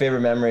some of my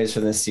favorite memories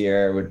from this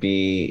year would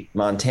be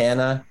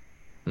Montana.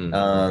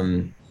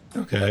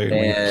 Okay,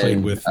 we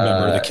played with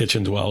member of the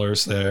Kitchen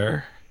Dwellers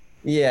there.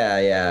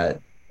 Yeah.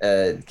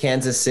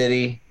 Kansas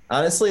City.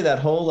 Honestly, that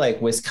whole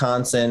like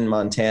Wisconsin,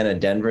 Montana,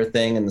 Denver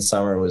thing in the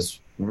summer was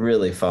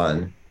really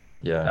fun.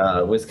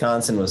 Yeah.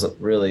 Wisconsin was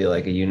really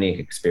like a unique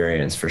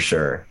experience for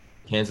sure.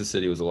 Kansas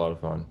City was a lot of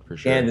fun for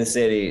sure. Kansas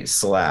City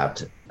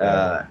slapped.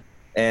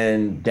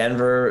 And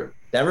Denver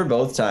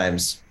both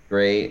times,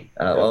 great.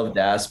 I loved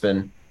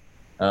Aspen.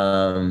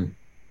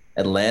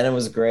 Atlanta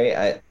was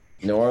great.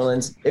 New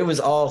Orleans, it was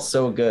all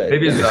so good.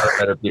 Maybe it's not a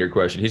better Peter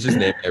question. He's just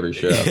naming every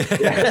show.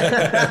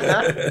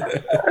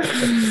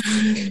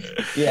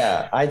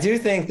 Yeah, I do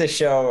think the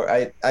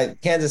show,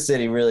 Kansas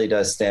City really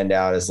does stand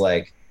out as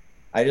like,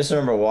 I just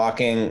remember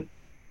walking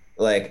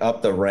like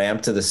up the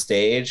ramp to the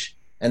stage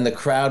and the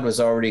crowd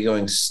was already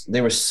going, they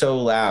were so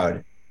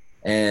loud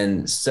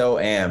and so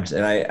amped.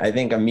 And I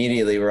think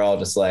immediately we're all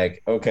just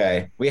like,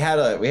 okay, we had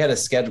a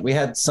schedule, we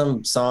had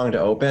some song to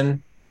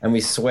open and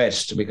we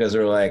switched because we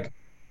were like,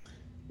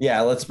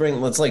 yeah, let's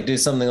like do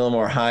something a little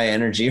more high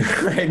energy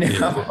right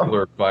now.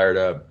 We're fired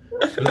up.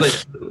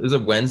 It was a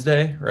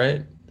Wednesday,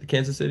 right?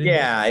 Kansas City?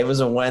 Yeah, it was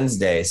a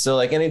Wednesday. So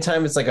like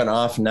anytime it's like an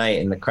off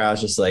night and the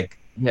crowd's just like,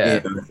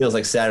 it feels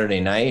like Saturday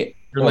night.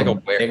 You're like a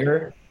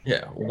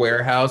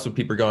warehouse with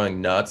people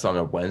going nuts on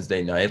a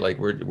Wednesday night. Like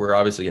we're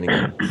obviously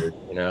gonna get weird,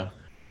 you know.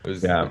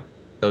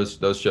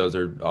 Those shows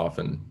are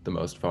often the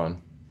most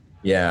fun.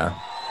 Yeah.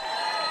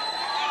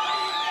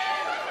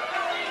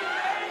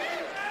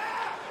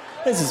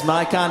 This is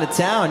my kind of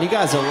town. You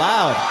guys are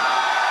loud.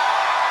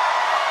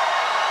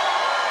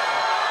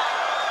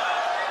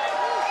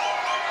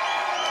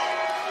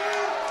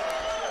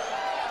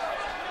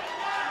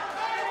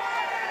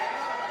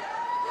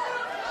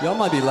 Y'all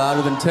might be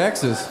louder than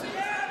Texas.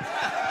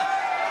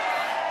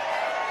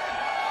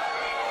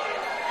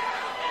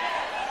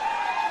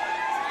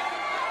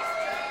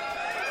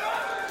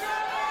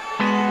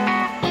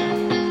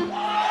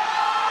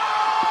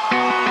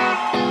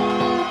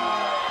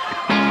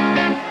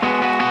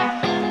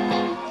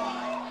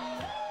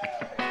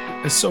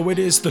 So it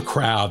is the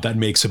crowd that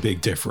makes a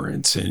big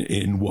difference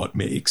in what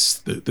makes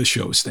the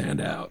show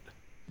stand out.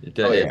 It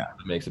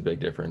makes a big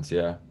difference,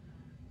 yeah.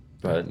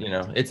 But, you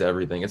know, it's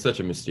everything. It's such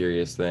a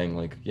mysterious thing.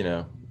 Like, you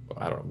know,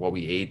 I don't know what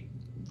we ate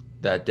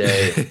that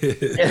day.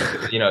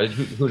 You know,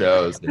 who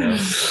knows? You know?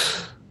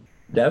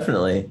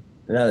 Definitely.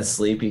 The amount of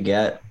sleep you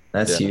get,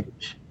 that's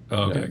huge.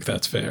 Okay,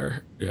 that's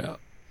fair. Yeah.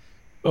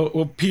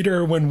 Well,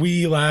 Peter, when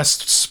we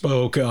last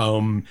spoke,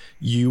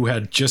 you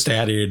had just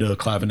added a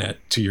clavinet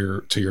to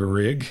your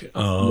rig.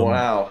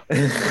 Wow.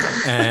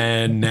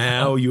 And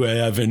now you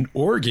have an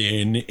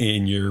organ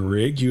in your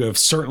rig. You have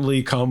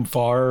certainly come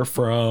far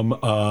from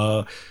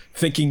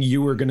thinking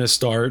you were going to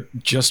start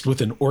just with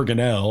an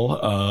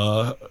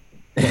organelle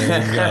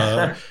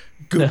playing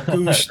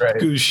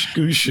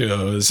Goose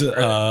shows.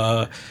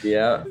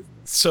 Yeah.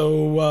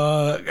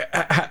 So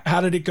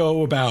how did it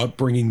go about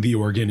bringing the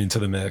organ into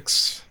the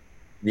mix?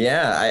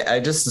 Yeah, I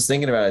just was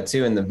thinking about it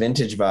too. And the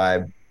Vintage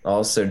Vibe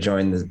also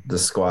joined the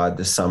squad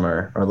this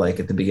summer, or like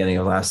at the beginning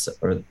of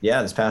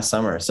this past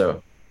summer.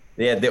 So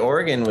yeah, the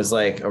organ was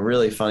like a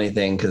really funny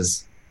thing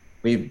because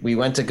we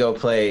went to go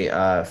play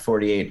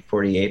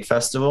 4848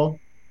 Festival.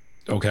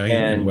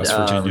 Okay, in West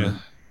Virginia.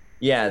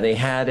 Yeah, they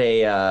had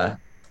it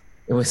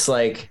was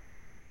like,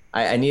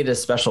 I needed a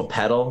special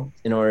pedal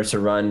in order to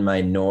run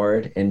my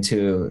Nord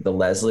into the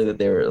Leslie that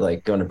they were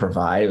like going to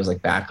provide. It was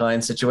like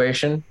backline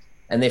situation.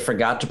 And they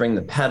forgot to bring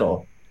the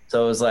pedal.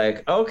 So it was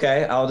like,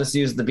 okay, I'll just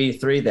use the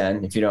B3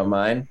 then, if you don't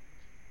mind.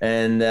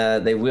 And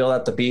they wheeled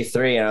out the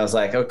B3 and I was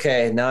like,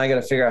 okay, now I got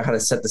to figure out how to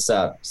set this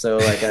up. So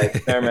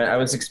like I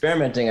was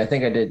experimenting. I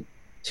think I did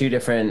 2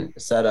 different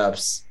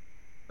setups.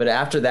 But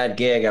after that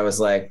gig, I was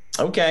like,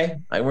 okay,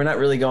 we're not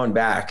really going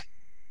back.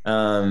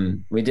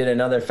 We did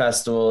another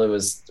festival. It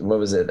was, what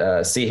was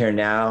it? See Here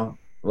Now,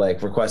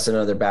 like requested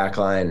another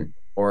backline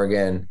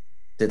organ,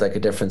 did like a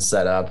different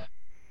setup.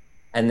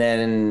 And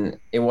then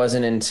it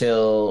wasn't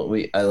until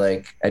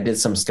I did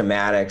some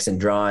schematics and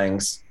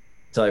drawings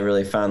until I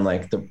really found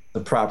like the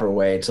proper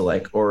way to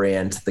like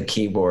orient the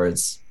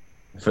keyboards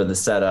for the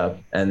setup.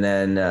 And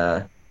then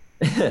I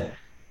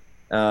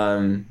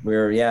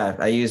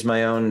used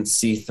my own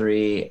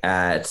C3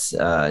 at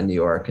New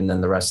York and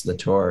then the rest of the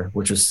tour,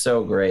 which was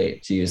so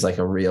great to use like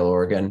a real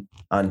organ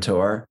on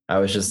tour. It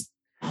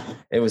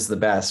was the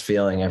best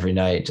feeling every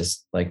night,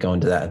 just like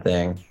going to that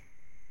thing.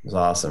 It was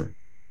awesome.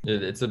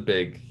 It's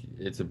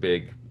a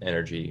big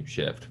energy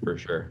shift for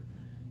sure.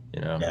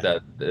 You know,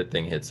 that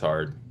thing hits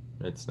hard.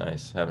 It's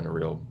nice having a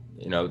real,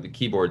 you know, the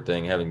keyboard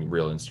thing, having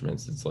real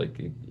instruments. It's like,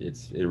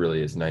 it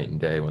really is night and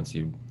day once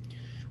you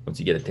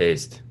get a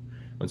taste,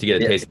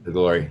 taste of the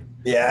glory.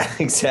 Yeah,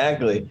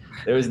 exactly.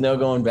 There was no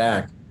going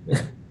back.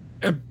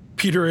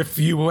 Peter, if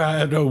you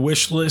had a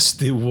wish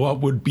list, what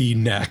would be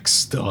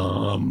next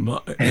in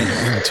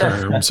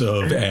terms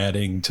of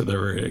adding to the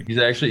rig? He's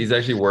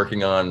actually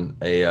working on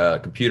a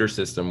computer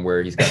system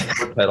where he's got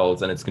foot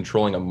pedals and it's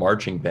controlling a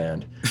marching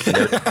band. And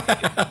there's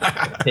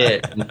a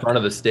pit in front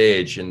of the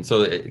stage, and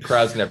so the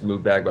crowd's gonna have to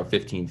move back about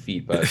 15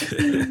 feet, but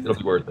it'll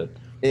be worth it.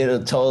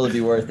 It'll totally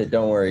be worth it.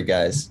 Don't worry,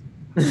 guys.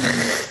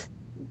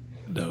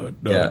 No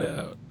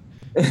doubt.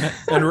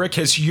 And Rick,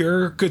 has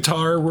your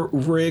guitar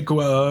rig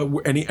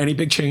any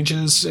big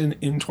changes in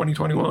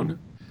 2021?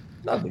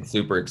 Nothing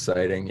super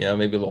exciting. Yeah,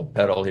 maybe a little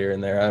pedal here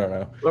and there. I don't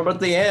know. What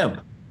about the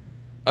amp?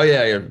 Oh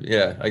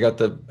yeah. I got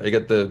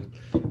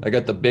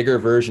the bigger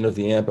version of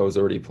the amp I was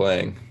already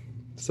playing.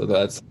 So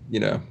that's,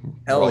 we're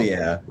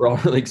all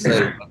really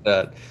excited about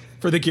that.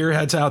 For the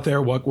gearheads out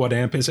there, what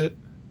amp is it?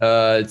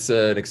 It's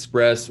an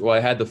Express. Well, I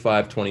had the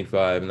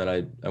 525 and then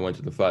I went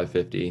to the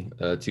 550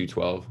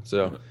 212.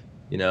 So,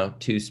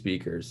 2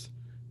 speakers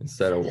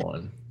instead of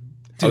 1.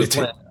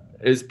 It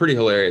was pretty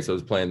hilarious. I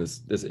was playing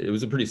this. It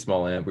was a pretty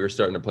small amp. We were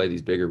starting to play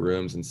these bigger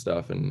rooms and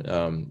stuff, and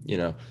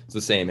it's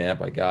the same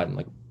amp I got in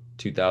like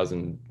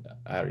 2000.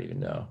 I don't even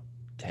know,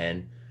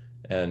 10,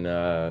 and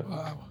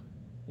wow.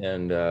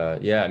 And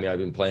I've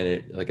been playing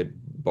it like at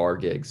bar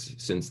gigs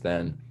since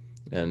then,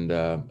 and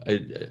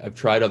I've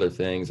tried other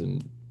things,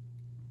 and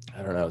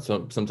I don't know.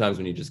 Sometimes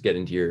when you just get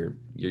into you're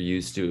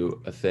used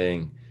to a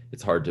thing,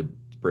 it's hard to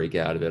break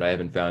out of it. I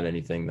haven't found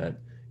anything that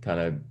kind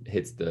of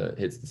hits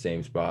the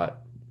same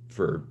spot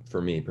for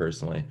me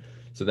personally.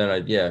 So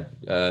then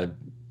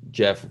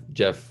Jeff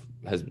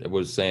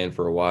was saying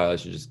for a while I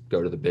should just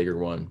go to the bigger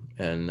one,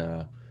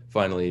 and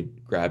finally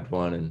grabbed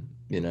one, and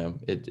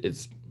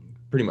it's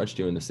pretty much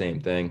doing the same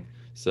thing.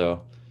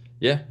 So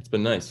yeah, it's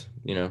been nice.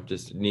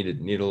 Just need a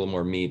little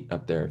more meat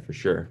up there for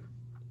sure.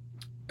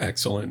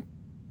 Excellent.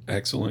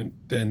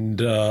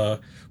 And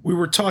we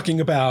were talking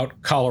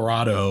about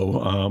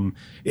Colorado.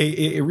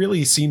 It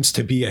really seems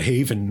to be a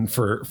haven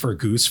for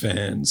Goose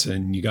fans,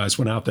 and you guys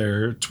went out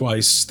there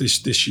twice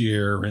this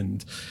year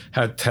and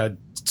had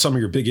some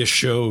of your biggest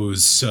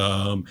shows.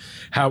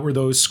 How were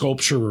those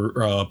Sculpture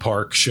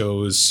Park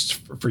shows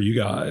for you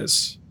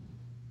guys?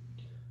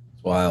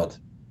 It's wild.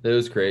 It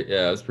was great.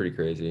 Yeah, it was pretty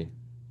crazy.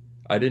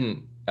 I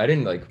didn't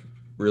like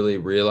really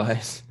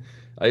realize.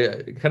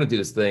 I kind of do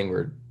this thing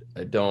where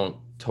I don't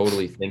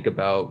totally think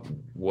about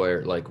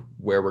where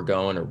we're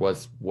going or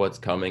what's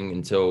coming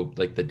until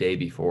like the day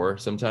before.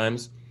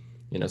 Sometimes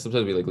we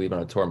like leave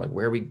on a tour, I'm like,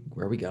 where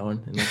are we going?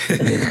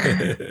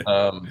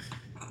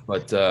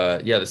 But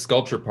the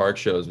Sculpture Park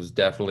shows was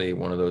definitely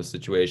one of those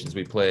situations.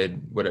 We played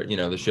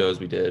the shows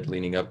we did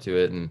leading up to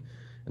it, and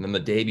then the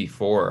day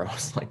before I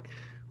was like,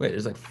 wait,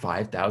 there's like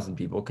 5,000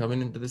 people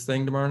coming into this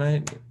thing tomorrow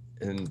night,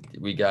 and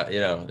we got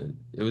it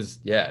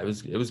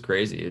was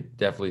crazy. It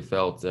definitely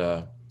felt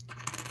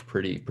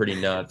pretty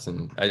nuts,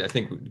 and I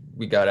think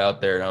we got out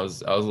there and I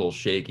was a little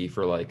shaky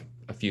for like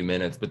a few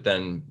minutes, but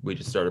then we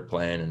just started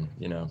playing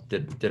and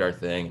did our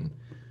thing, and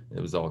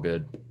it was all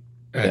good.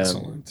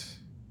 Excellent.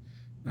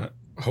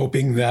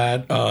 Hoping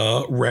that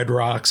Red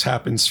Rocks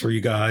happens for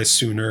you guys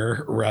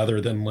sooner rather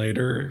than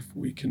later, if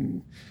we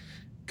can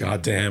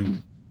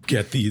goddamn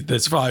get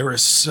this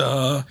virus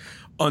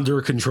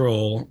under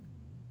control.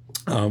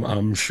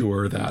 I'm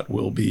sure that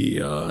will be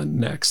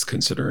next,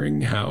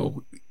 considering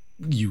how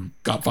you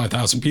got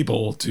 5,000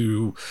 people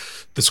to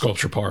the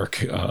Sculpture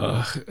Park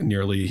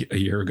nearly a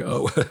year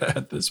ago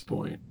at this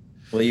point.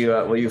 Will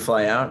you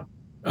fly out?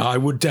 I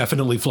would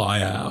definitely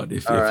fly out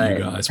if you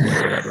guys went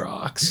to Red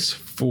Rocks,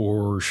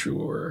 for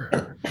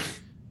sure.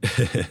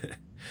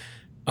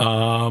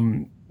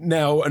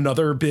 Now,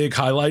 another big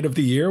highlight of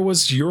the year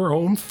was your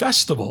own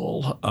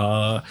festival,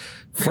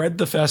 Fred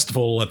the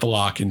Festival at the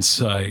Lock-In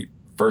site.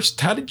 First,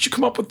 how did you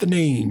come up with the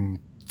name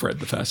Fred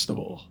the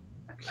Festival?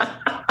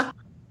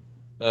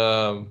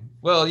 Well,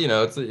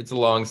 it's a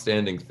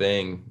long-standing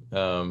thing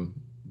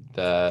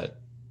that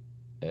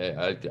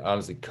I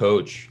honestly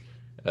Coach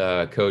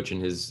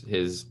and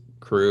his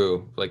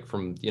crew, like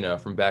from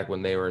back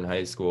when they were in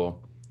high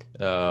school.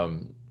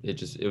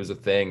 It was a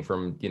thing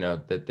from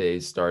that they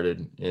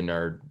started in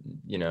our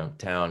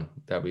town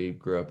that we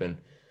grew up in.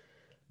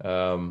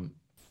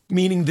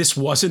 Meaning this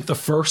wasn't the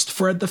first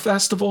Fred the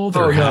Festival?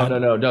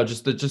 No,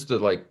 just the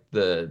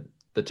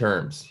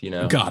terms,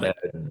 Got it.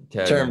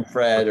 Ted. Term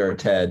Fred or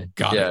Ted.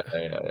 Got it.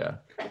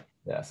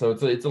 Yeah. So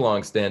it's a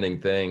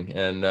long-standing thing,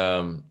 and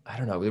I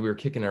don't know. We were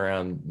kicking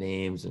around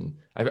names, and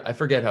I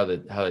forget how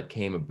that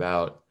came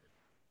about,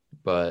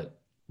 but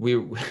we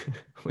were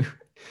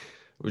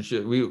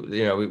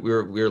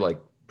like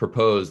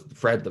proposed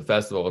Fred the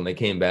Festival, and they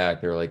came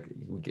back. They were like,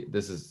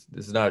 "This is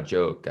not a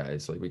joke,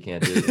 guys. Like, we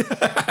can't do this."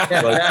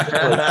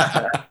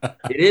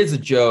 It is a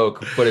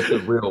joke, but it's a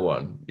real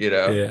one.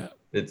 Yeah.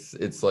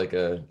 It's like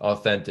a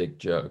authentic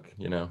joke.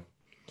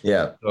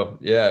 Yeah. So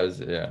it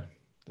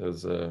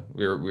was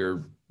we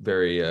were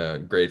very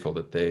grateful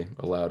that they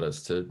allowed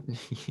us to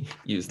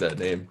use that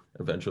name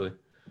eventually.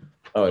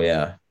 Oh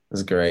yeah, it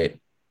was great.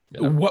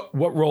 Yeah.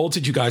 What role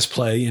did you guys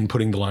play in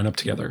putting the lineup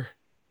together?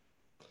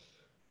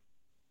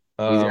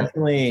 We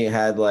definitely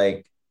had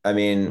like, I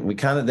mean,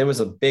 there was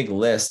a big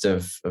list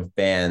of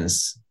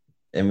bands,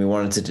 and we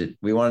wanted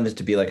it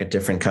to be like a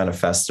different kind of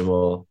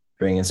festival,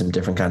 bring in some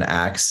different kind of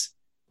acts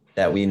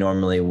that we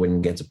normally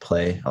wouldn't get to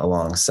play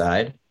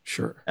alongside.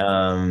 Sure.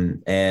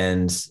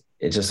 And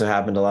it just so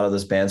happened a lot of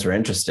those bands were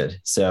interested.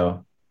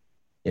 So,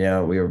 we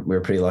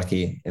were pretty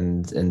lucky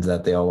in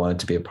that they all wanted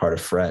to be a part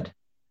of Fred.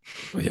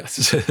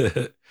 Yes.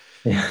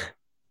 Yeah.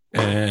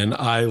 And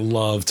I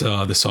loved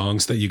the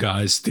songs that you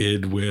guys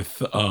did with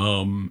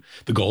the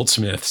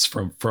Goldsmiths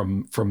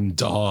from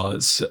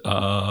Dawes.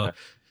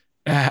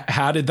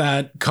 How did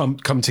that come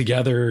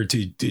together?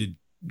 Did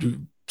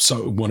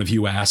so one of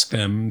you ask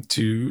them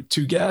to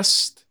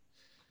guest?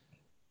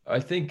 I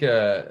think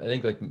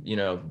like,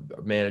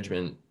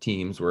 management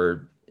teams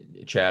were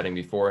chatting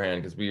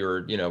beforehand because we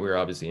were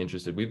obviously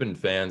interested. We've been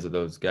fans of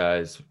those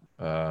guys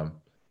for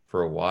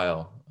a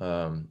while.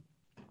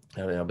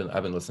 I've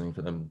been listening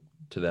to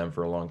them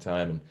for a long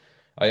time, and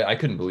I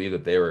couldn't believe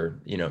that they were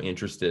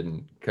interested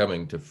in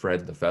coming to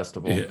Fred the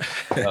festival. Yeah.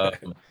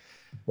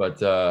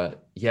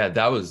 Yeah,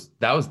 that was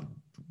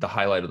the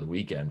highlight of the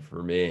weekend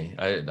for me.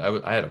 I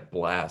had a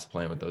blast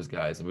playing with those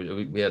guys.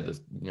 We had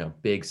this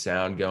big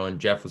sound going.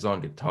 Jeff was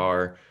on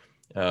guitar.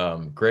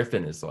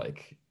 Griffin's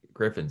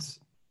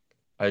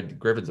a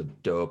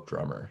dope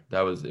drummer.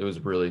 It was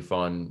really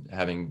fun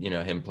having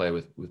him play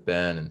with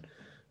Ben, and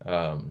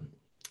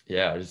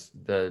just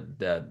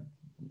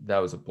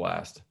that was a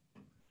blast.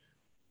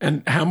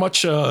 And how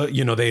much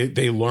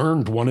they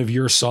learned one of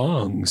your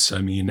songs?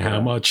 I mean, how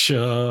much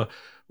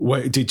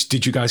what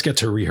did you guys get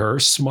to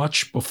rehearse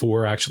much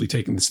before actually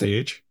taking the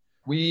stage?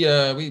 We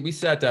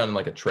sat down in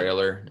like a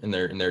trailer in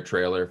their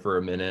trailer for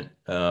a minute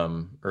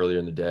earlier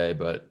in the day,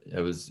 but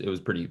it was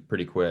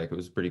pretty quick. It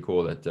was pretty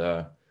cool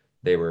that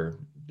they were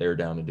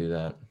down to do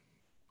that.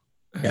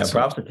 Yeah,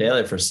 props to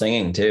Taylor for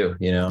singing too,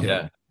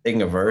 Yeah.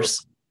 Taking a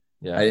verse.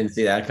 Yeah. I didn't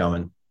see that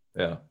coming.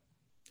 Yeah.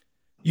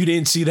 You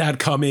didn't see that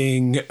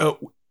coming.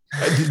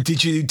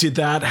 Did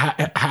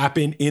that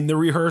happen in the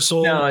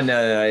rehearsal? No.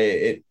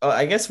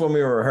 I guess when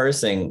we were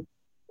rehearsing,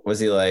 was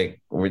he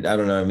like, I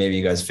don't know, maybe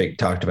you guys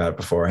talked about it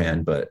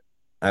beforehand, but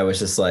I was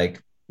just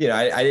like, you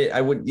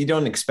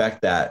don't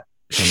expect that.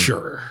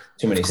 Sure.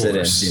 Too many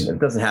sit-ins. It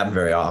doesn't happen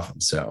very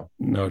often. So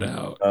no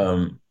doubt.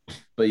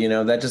 But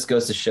that just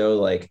goes to show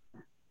like,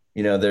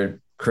 they're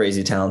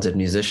crazy talented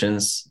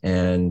musicians,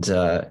 and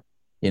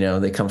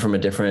they come from a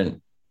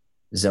different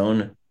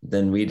zone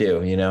than we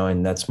do,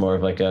 and that's more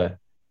of like a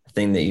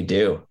thing that you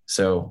do.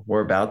 So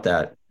we're about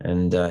that,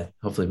 and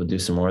hopefully we'll do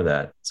some more of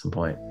that at some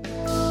point.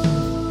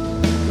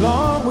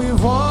 Long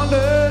we've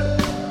wandered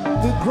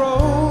the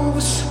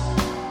groves,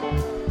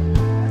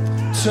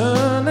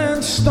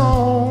 turning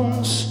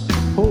stones,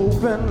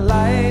 hoping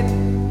light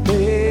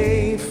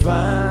may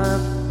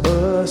find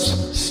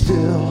us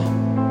still.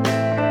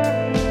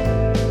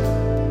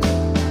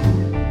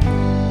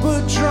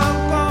 But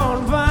drunk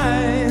on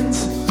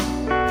vines,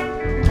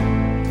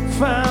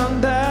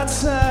 found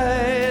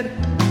outside,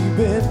 we've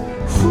been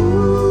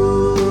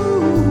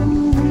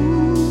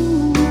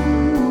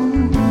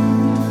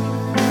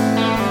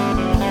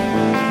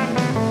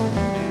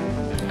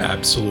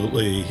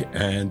Absolutely.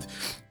 And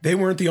they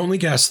weren't the only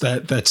guests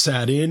that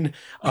sat in.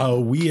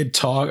 We had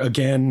talked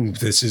again.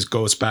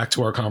 Goes back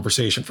to our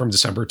conversation from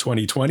December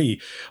 2020,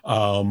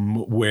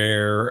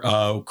 where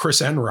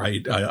Chris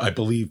Enright, I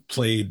believe,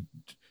 played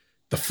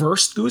the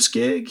first Goose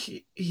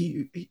gig.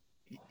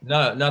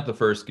 Not the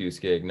first Goose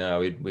gig.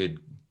 No,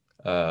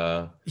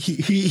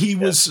 he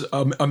was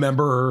a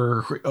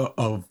member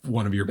of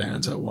one of your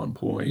bands at one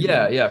point.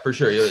 Yeah, for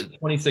sure.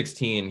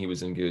 2016, he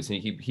was in Goose.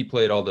 He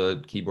played all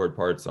the keyboard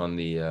parts on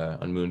the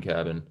on Moon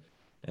Cabin,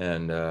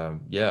 and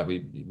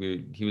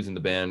he was in the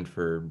band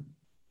for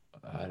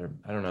I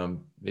don't know,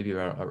 maybe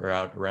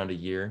around a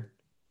year,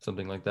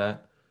 something like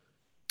that.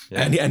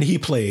 Yeah. And he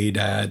played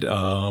at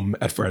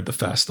Fred the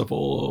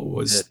Festival.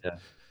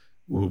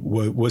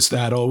 Was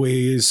that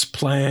always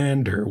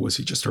planned, or was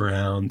he just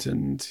around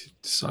and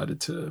decided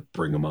to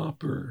bring him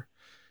up, or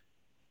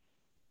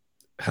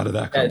how did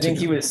that come? I think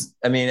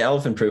together?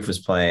 Elephant Proof was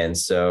playing.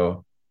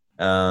 So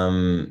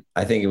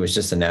I think it was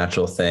just a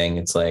natural thing.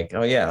 It's like,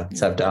 oh yeah,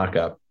 let's have Doc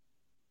up.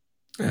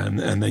 And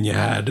then you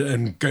had,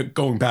 and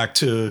going back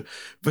to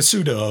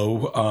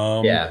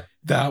Vasudo,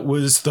 that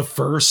was the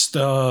first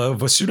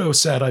Vasudo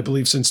set, I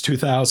believe, since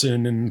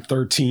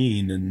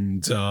 2013.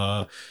 And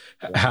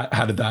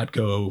how did that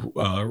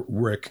go,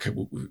 Rick?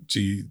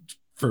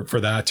 For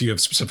that, do you have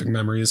specific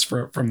memories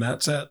from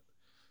that set?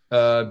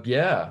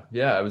 Yeah.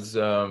 It was.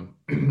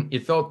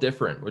 It felt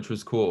different, which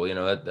was cool.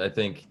 I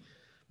think,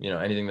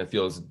 anything that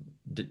feels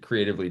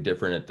creatively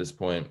different at this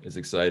point is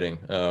exciting.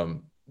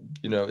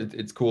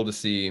 It's cool to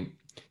see,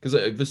 because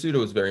Vasudo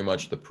was very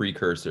much the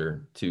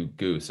precursor to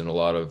Goose, and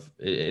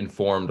it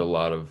informed a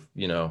lot of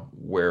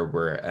where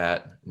we're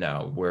at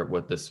now,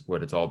 what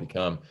it's all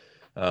become.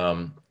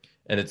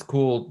 And it's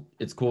cool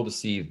to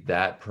see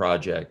that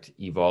project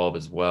evolve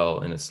as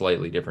well in a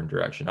slightly different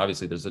direction.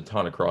 Obviously there's a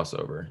ton of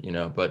crossover,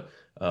 but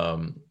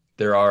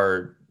there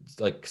are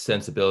like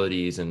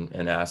sensibilities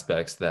and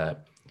aspects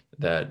that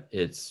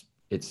it's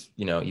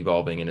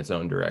evolving in its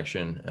own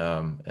direction.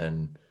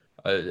 And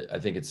I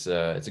think it's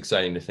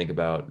exciting to think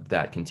about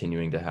that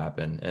continuing to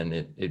happen and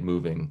it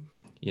moving,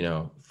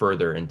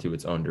 further into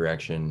its own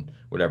direction,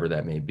 whatever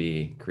that may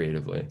be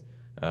creatively.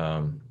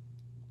 And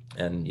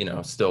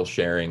still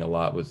sharing a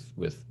lot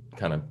with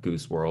kind of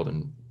Goose world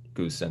and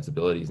Goose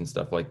sensibilities and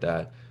stuff like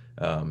that.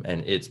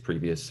 And its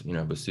previous,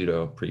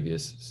 Basuto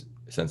previous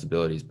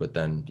sensibilities, but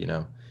then,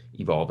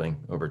 evolving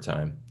over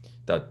time.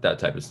 That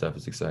type of stuff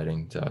is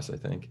exciting to us, I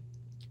think.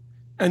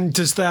 And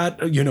does that,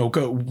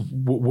 go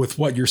with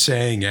what you're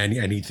saying, and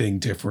anything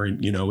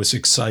different, is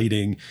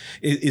exciting?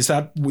 Is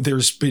that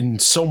there's been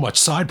so much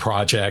side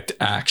project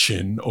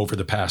action over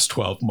the past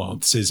 12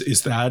 months?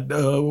 Is that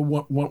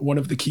one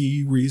of the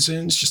key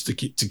reasons, just to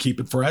keep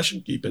it fresh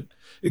and keep it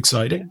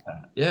exciting?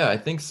 Yeah, I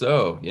think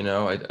so.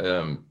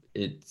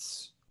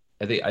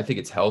 I think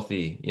it's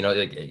healthy.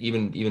 Like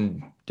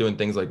even doing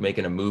things like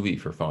making a movie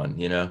for fun.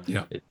 Yeah,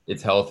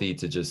 it's healthy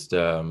to just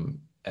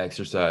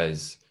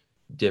exercise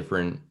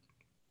different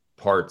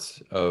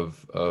parts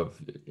of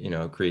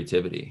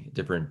creativity,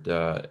 different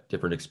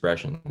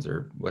expressions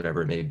or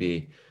whatever it may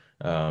be.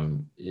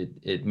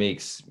 It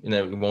makes,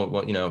 we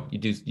won't, you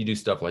do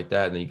stuff like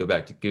that and then you go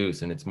back to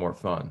Goose and it's more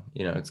fun.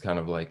 It's kind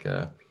of like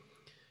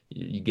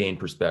you gain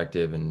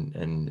perspective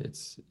and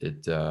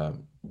it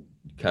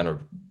kind of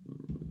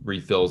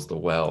refills the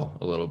well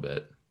a little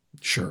bit.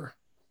 Sure.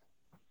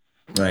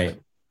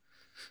 Right.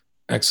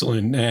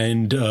 Excellent.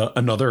 And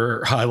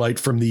another highlight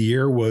from the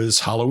year was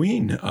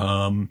Halloween.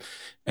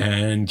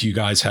 And you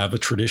guys have a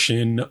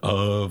tradition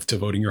of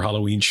devoting your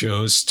Halloween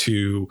shows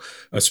to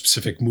a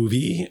specific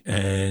movie.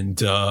 And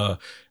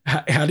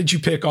how did you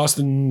pick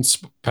Austin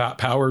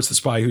Powers, The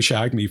Spy Who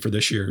Shagged Me, for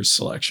this year's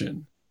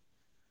selection?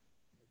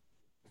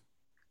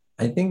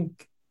 I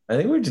think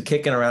we're just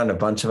kicking around a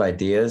bunch of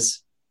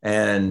ideas,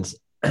 and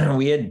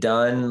we had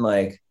done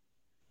like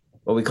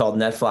what we called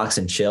Netflix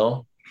and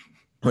Chill,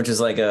 which is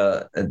like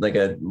a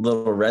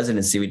little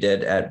residency we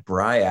did at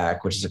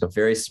Bryac, which is like a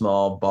very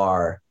small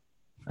bar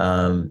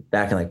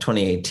back in like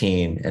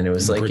 2018. And it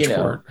was like,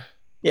 Bridgeport.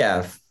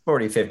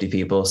 40, 50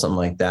 people, something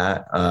like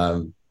that,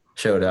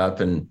 showed up,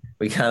 and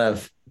we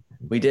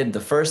did the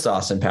first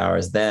Austin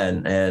Powers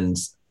then. And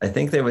I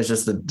think there was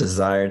just the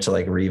desire to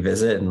like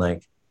revisit and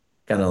like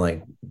kind of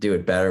like do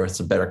it better with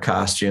some better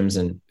costumes.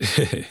 And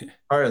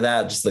part of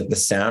that, just like the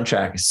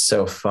soundtrack is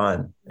so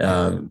fun.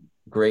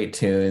 Great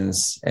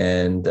tunes.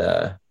 And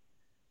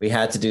we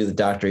had to do the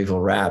Dr. Evil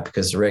rap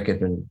because Rick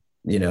had been,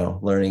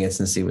 learning it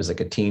since he was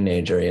like a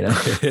teenager,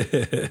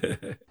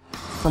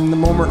 From the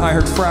moment I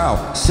heard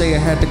Frau say I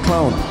had to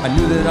clone, I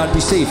knew that I'd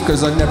be safe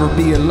because I'd never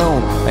be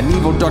alone. An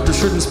evil doctor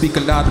shouldn't speak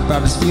aloud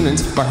about his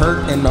feelings. My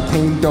hurt and my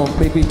pain don't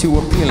make me too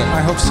appealing.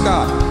 I hope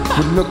Scott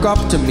would look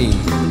up to me,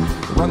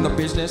 run the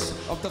business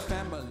of the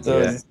family.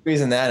 So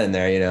squeezing that in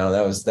there,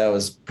 that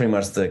was pretty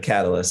much the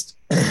catalyst.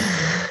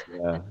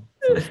 Yeah.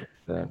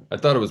 I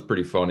thought it was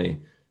pretty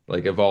funny.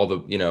 Like of all the,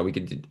 we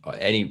could do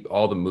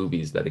all the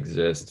movies that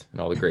exist and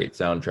all the great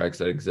soundtracks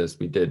that exist.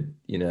 We did,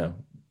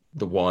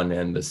 the one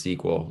and the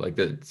sequel. Like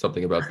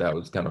something about that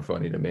was kind of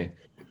funny to me.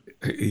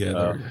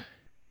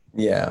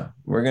 Yeah,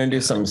 we're gonna do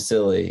something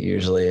silly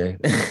usually.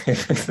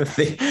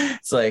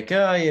 It's like,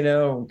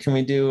 can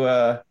we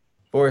do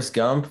Forrest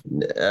Gump?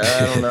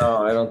 I don't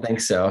know. I don't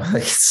think so.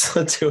 Like it's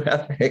too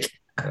epic.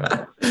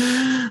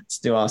 Let's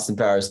do Austin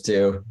Powers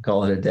 2.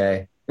 Call it a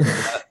day.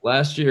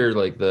 Last year,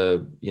 like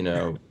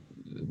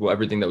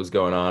everything that was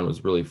going on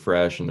was really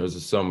fresh, and there was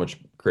just so much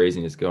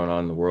craziness going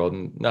on in the world.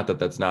 And not that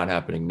that's not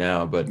happening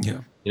now, but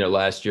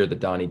last year the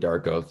Donnie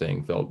Darko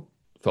thing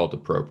felt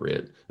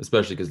appropriate,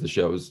 especially because the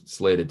show was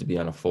slated to be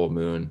on a full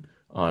moon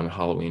on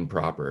Halloween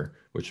proper,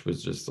 which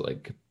was just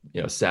like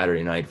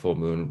Saturday night full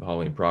moon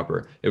Halloween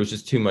proper. It was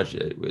just too much.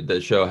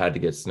 The show had to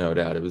get snowed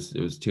out. It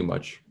was too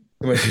much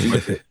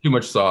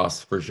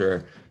sauce for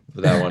sure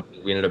for that one.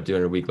 We ended up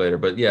doing it a week later,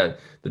 but yeah,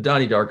 the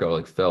Donnie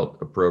Darko felt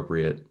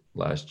appropriate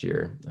last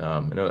year.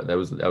 That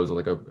was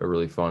like a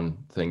really fun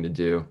thing to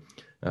do.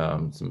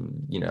 The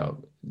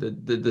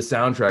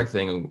soundtrack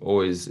thing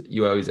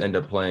you always end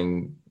up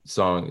playing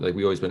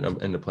we always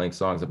end up playing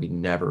songs that we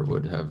never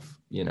would have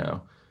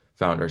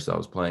found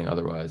ourselves playing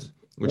otherwise,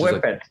 which is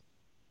like,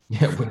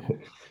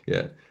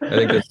 yeah I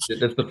think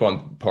that's the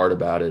fun part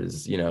about it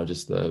is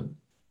just the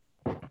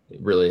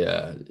really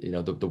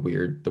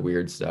the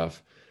weird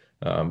stuff,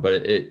 but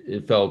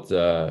it felt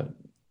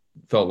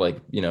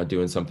like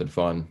doing something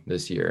fun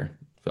this year.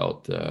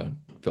 Felt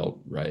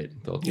right.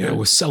 It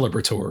was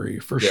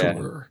celebratory for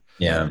sure.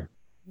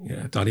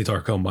 Donnie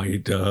Darko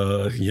might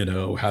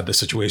had the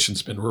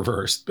situation's been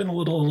reversed, been a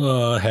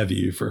little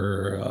heavy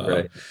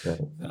for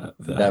that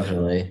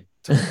definitely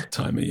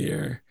time of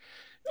year.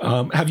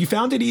 Have you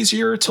found it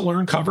easier to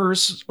learn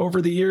covers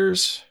over the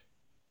years?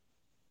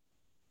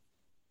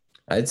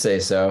 I'd say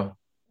so.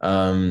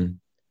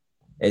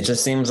 It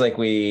just seems like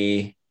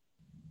I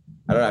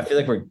don't know. I feel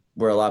like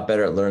we're a lot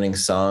better at learning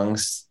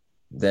songs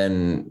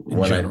then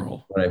in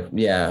general. I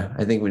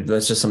think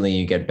that's just something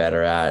you get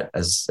better at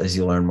as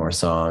you learn more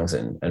songs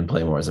and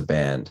play more as a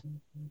band.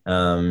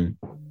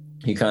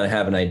 You kind of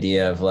have an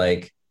idea of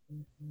like,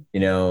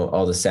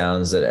 all the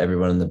sounds that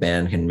everyone in the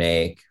band can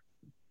make,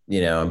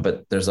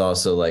 but there's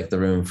also like the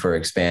room for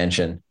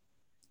expansion.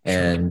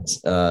 And,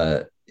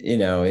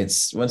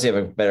 it's once you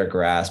have a better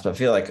grasp, I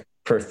feel like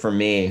for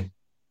me,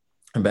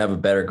 I have a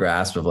better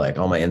grasp of like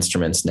all my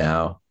instruments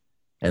now.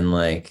 And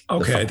like,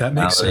 okay, that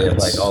makes sense. Of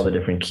like all the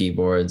different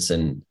keyboards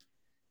and,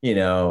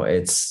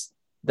 that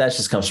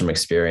just comes from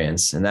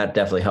experience. And that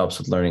definitely helps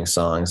with learning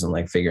songs and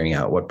like figuring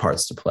out what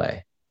parts to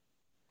play.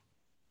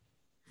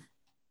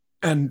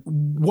 And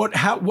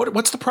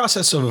what's the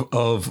process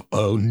of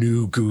a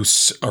new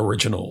Goose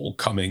original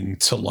coming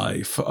to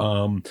life?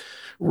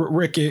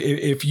 Rick,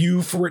 if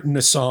you've written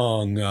a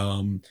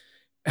song,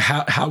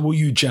 how will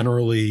you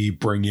generally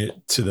bring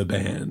it to the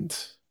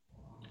band?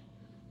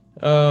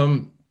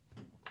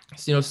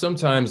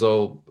 Sometimes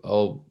I'll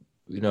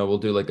we'll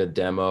do like a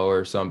demo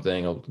or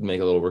something. I'll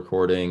make a little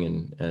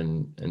recording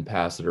and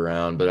pass it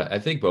around. But I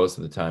think most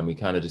of the time we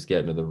kind of just get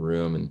into the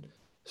room and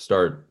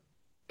start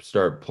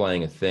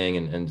playing a thing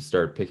and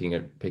start picking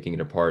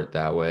it apart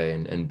that way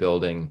and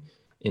building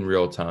in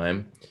real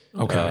time.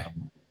 Okay.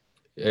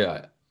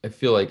 Yeah, I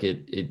feel like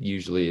it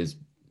usually is,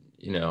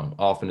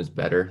 often is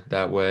better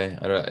that way.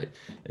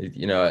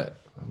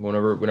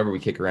 Whenever we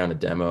kick around a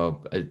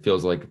demo, it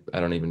feels like I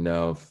don't even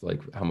know if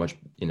like how much,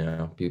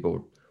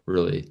 people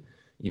really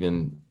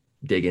even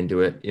dig into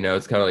it.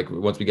 It's kind of like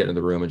once we get in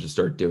the room and just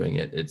start doing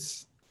it,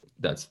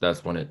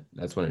 that's when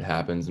it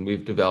happens. And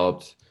we've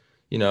developed,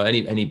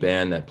 any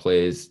band that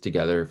plays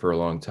together for a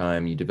long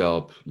time, you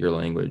develop your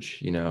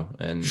language,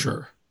 and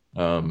sure.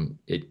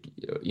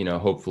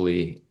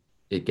 Hopefully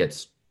it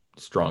gets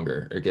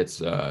stronger. It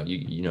gets,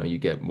 you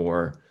get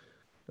more,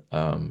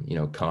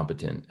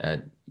 competent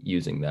at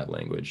using that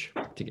language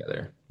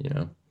together,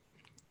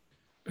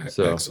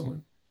 So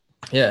excellent.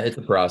 Yeah, it's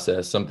a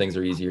process. Some things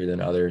are easier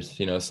than others.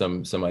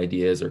 Some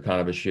ideas are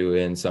kind of a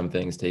shoe-in. Some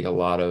things take a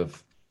lot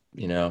of,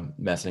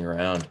 messing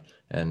around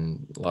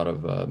and a lot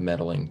of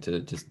meddling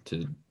to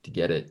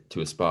get it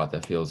to a spot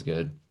that feels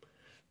good.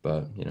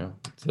 But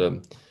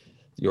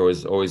you're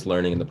always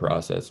learning in the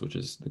process, which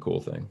is the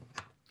cool thing.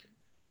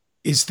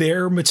 Is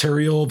there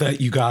material that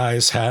you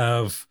guys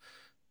have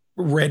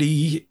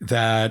ready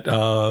that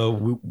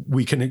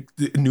we can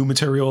new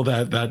material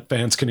that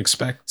fans can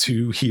expect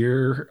to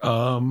hear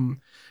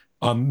on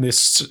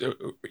this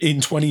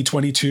in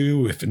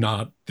 2022, if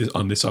not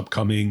on this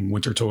upcoming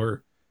winter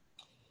tour?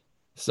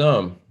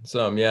 Some,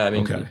 yeah. I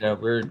mean, okay.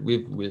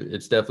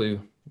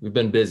 We've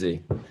been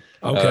busy.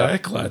 Okay,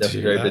 glad to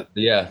hear that.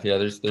 Yeah.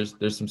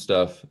 There's some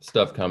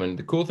stuff coming.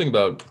 The cool thing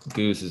about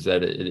Goose is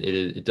that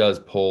it does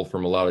pull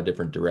from a lot of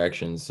different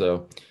directions.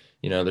 So,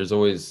 there's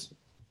always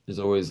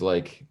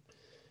like,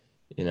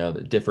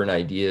 the different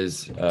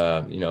ideas,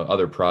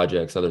 other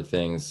projects, other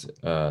things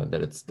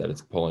that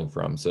it's pulling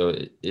from. So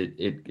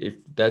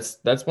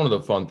that's one of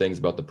the fun things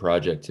about the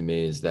project to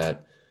me is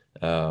that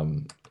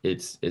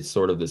it's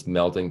sort of this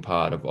melting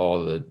pot of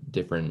all the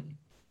different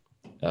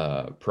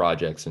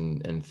projects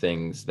and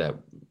things that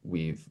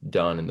we've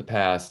done in the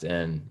past,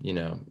 and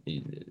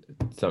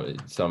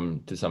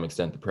some to some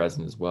extent the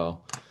present as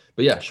well.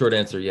 But yeah, short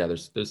answer, yeah,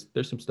 there's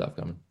some stuff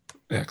coming.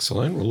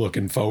 Excellent. We're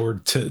looking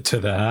forward to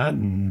that,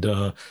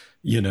 and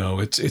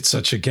it's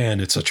such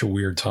a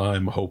weird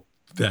time. Hope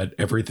that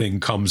everything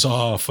comes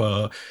off.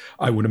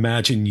 I would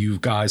imagine you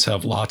guys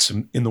have lots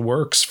in the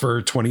works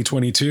for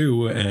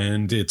 2022,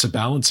 and it's a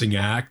balancing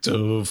act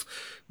of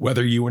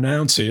whether you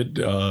announce it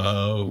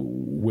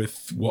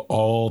with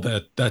all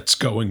that's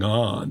going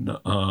on.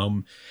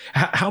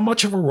 How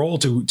much of a role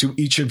do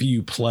each of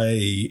you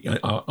play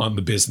on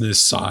the business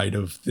side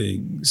of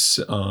things?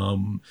 Are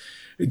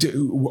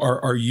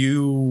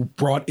you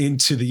brought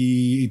into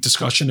the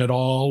discussion at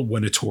all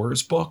when a tour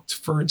is booked,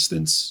 for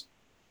instance?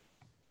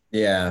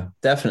 Yeah,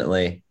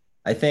 definitely.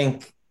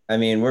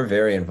 We're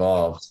very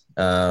involved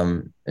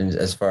and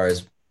as far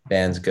as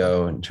bands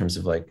go in terms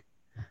of like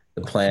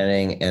the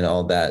planning and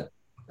all that,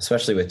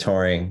 especially with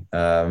touring.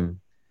 Our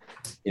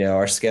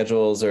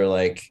schedules are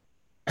like,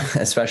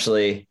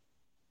 especially,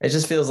 it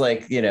just feels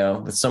like,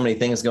 with so many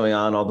things going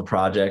on, all the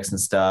projects and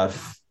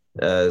stuff,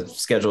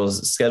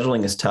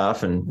 scheduling is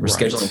tough, and we're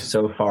scheduling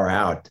so far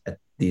out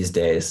these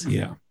days.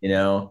 Yeah.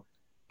 We're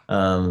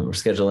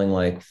scheduling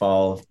like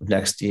fall of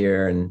next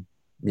year and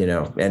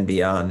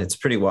beyond. It's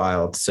pretty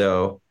wild.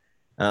 So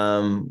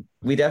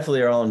we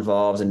definitely are all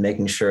involved in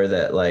making sure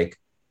that like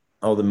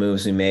all the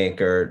moves we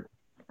make are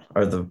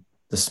the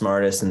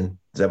smartest and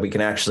that we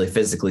can actually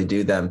physically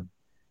do them,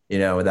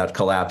 without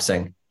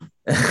collapsing.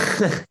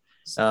 Credit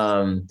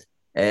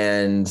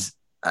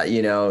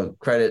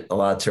a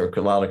lot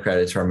of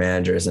credit to our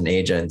managers and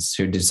agents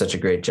who do such a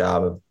great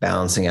job of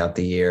balancing out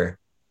the year,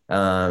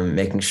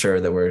 making sure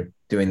that we're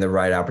doing the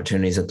right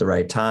opportunities at the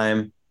right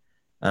time.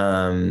 They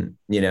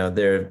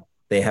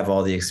have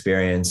all the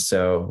experience,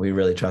 so we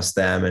really trust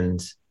them.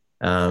 And,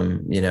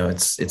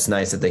 it's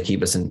nice that they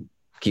keep us in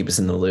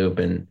the loop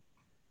and,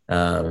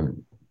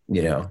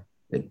 you know,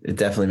 it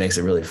definitely makes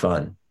it really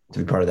fun to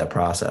be part of that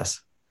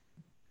process.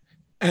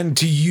 And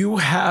do you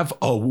have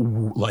a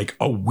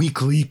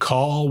weekly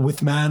call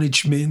with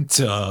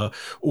management,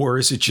 or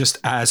is it just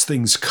as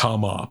things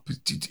come up?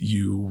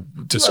 You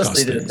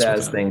discuss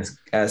things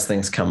as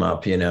things come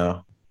up, you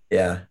know?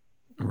 Yeah.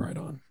 Right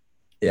on.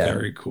 Yeah.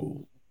 Very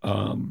cool.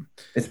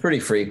 It's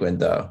pretty frequent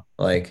though.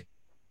 Like,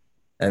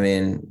 I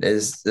mean,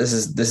 this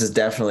is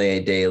definitely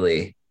a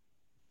daily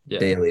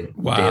thing.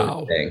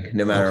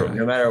 No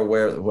matter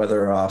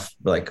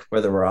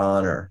whether we're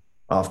on or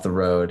off the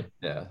road.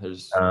 Yeah.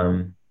 There's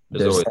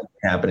always something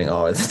happening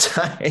all the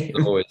time.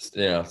 Always,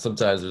 you know,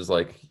 sometimes there's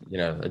like, you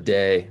know, a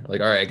day,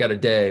 like, all right, I got a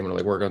day, I'm gonna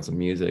like work on some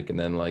music. And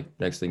then like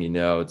next thing you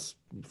know, it's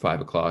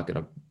 5 o'clock and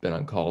I've been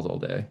on calls all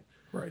day.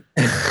 Right.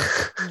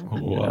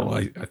 Well,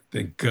 I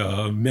think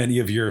many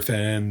of your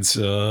fans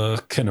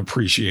can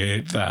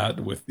appreciate that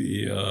with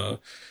the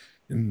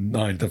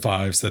 9 to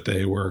 5s that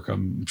they work.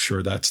 I'm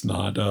sure that's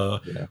not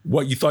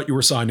what you thought you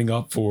were signing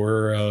up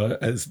for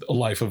as a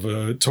life of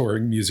a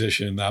touring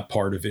musician. That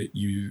part of it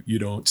you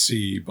don't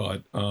see,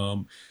 but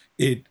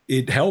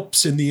it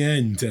helps in the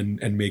end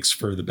and makes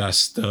for the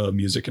best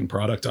music and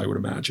product, I would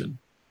imagine.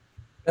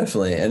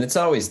 Definitely. And it's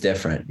always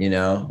different, you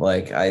know,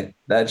 like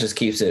that just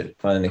keeps it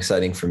fun and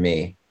exciting for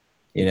me.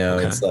 You know,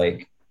 It's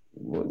like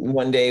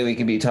one day we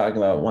could be talking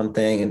about one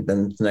thing and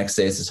then the next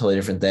day it's a totally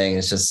different thing.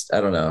 It's just, I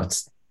don't know.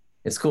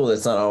 It's cool that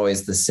it's not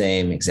always the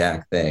same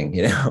exact thing,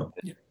 you know?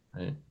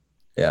 Right.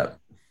 Yeah.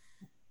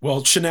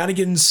 Well,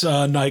 Shenanigans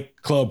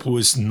Nightclub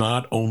was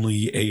not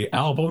only a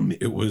album,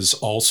 it was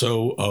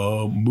also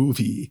a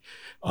movie.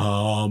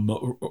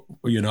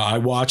 You know, I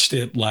watched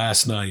it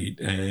last night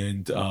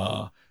and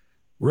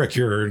Rick,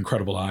 you're an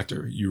incredible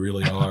actor. You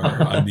really are.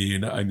 I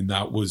mean,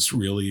 that was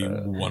really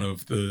one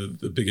of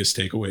the biggest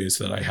takeaways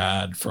that I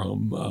had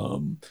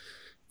from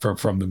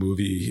the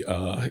movie.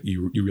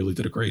 You really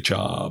did a great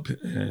job,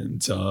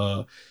 and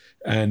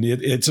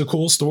it's a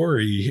cool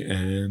story,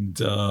 and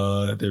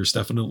there's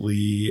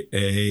definitely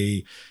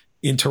a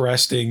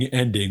interesting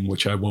ending,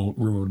 which I won't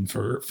ruin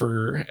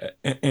for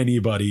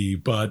anybody.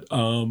 But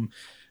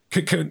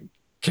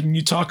can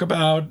you talk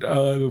about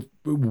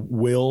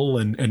Will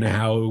and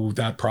how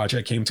that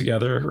project came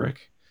together,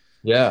 Rick?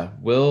 Yeah,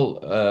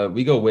 Will.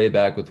 We go way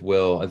back with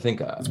Will. I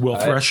think Will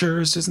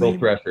Thresher is his name. Will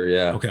Thresher,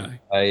 yeah. Okay.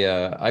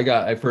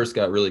 I first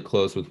got really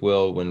close with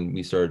Will when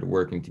we started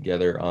working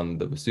together on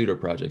the Basuto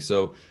project.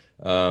 So,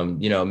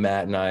 you know,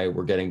 Matt and I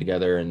were getting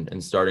together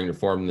and starting to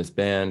form this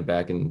band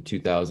back in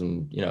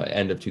 2000. You know,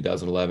 end of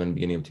 2011,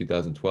 beginning of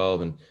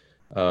 2012, and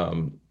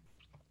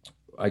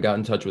I got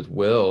in touch with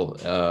Will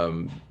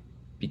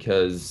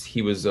because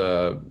he was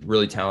a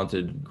really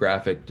talented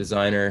graphic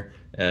designer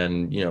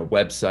and, you know,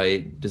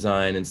 website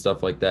design and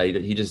stuff like that.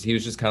 He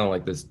was just kind of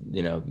like this,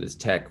 you know, this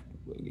tech,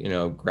 you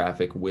know,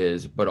 graphic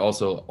whiz, but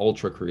also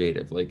ultra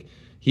creative. Like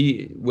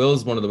Will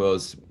is one of the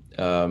most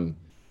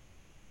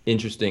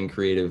interesting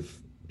creative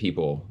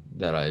people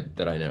that I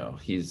know.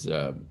 He's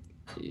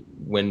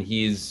when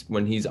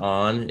he's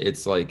on,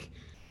 it's like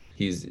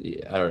I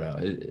don't know.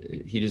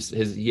 He has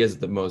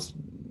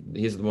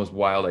the most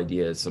wild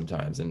ideas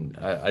sometimes, and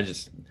I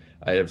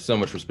have so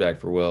much respect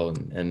for Will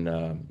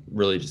and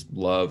really just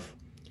love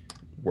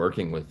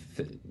working on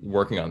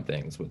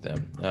things with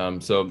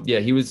him. So yeah,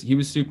 he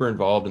was super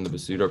involved in the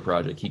Basuto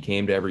project. He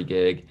came to every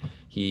gig.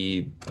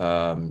 He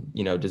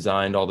you know,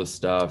 designed all the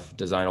stuff,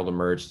 designed all the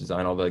merch,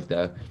 designed all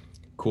the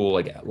cool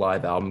like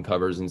live album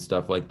covers and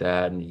stuff like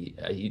that. And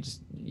he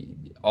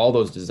all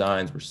those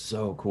designs were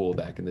so cool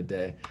back in the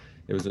day.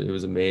 It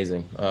was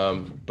amazing.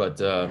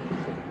 But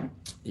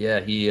yeah,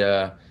 he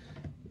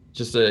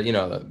just a, you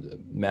know, a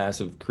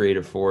massive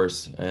creative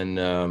force. And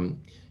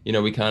you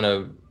know, we kind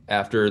of,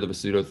 after the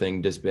Basuto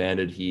thing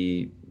disbanded,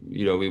 you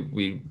know,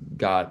 we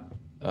got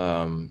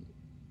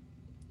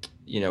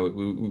you know,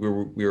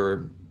 we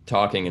were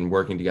talking and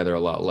working together a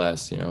lot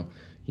less. You know,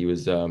 he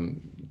was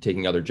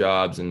taking other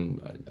jobs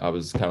and I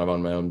was kind of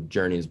on my own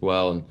journey as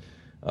well. And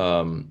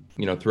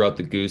you know, throughout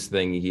the Goose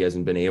thing, he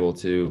hasn't been able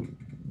to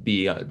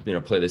be you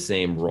know, play the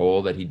same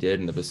role that he did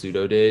in the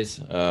Basuto days.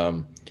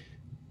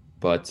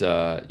 But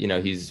you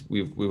know,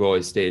 we've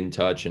always stayed in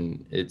touch,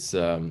 and it's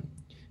you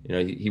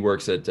know, he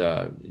works at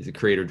he's a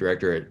creative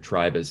director at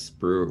Tribus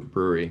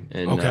Brewery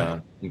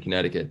in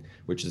Connecticut,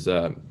 which is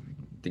the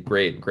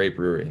great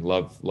brewery.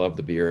 Love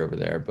the beer over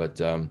there. But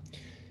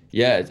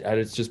yeah,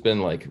 it's just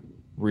been like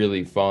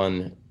really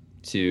fun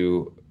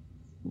to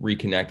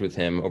reconnect with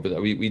him over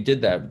that. We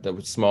did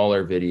that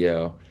smaller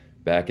video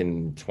back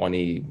in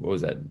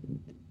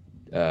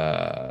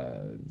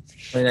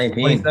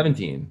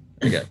 2017.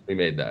 I guess we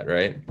made that,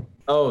 right?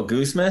 Oh,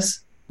 Goose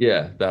Miss?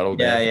 Yeah, Battle.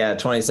 Yeah,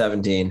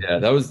 2017. Yeah,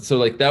 that was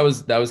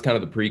kind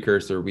of the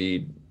precursor.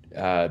 We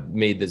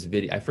made this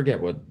video. I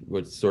forget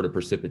what sort of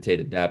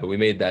precipitated that, but we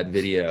made that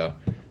video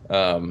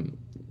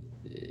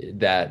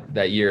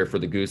that year for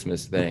the Goose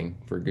Miss thing,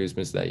 for Goose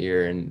Miss that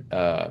year, and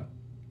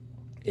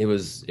it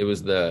was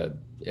the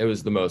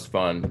most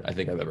fun I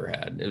think I've ever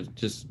had. It was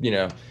just, you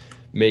know,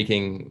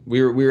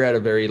 we were at a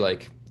very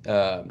like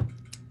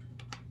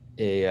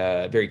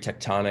a very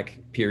tectonic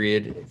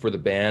period for the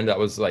band. That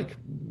was like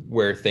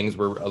where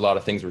a lot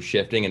of things were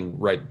shifting,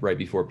 and right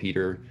before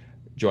Peter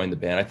joined the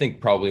band. I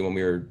think probably when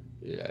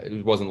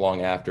it wasn't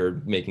long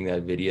after making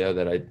that video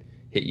that I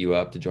hit you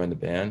up to join the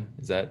band.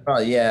 Is that? Oh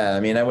yeah, I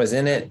mean, I was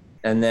in it,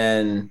 and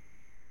then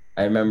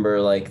I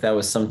remember like that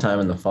was sometime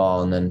in the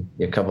fall, and then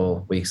a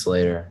couple weeks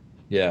later.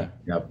 Yeah.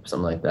 Yep,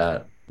 something like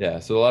that. Yeah.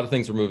 So a lot of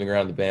things were moving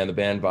around the band. The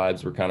band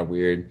vibes were kind of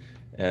weird,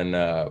 and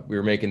we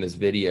were making this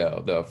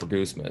video though for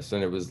Goosemas,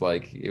 and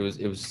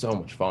it was so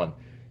much fun.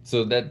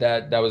 So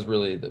that was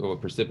really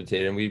what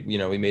precipitated. And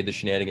we made the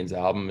Shenanigans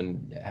album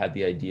and had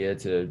the idea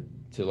to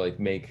like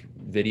make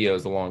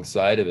videos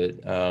alongside of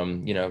it.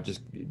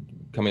 Just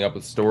coming up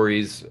with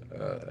stories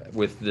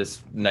with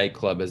this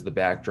nightclub as the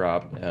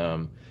backdrop.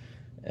 I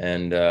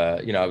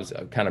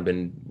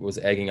was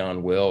egging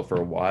on Will for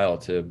a while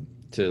to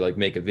like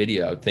make a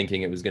video,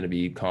 thinking it was going to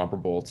be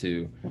comparable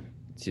to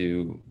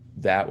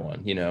that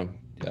one, to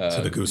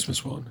the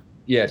Goosemas one.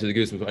 Yeah, to the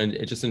Goosemas one.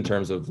 And just in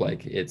terms of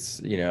like it's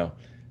the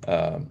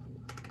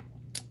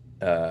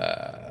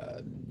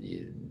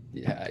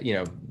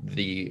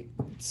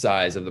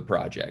size of the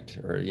project,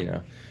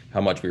 or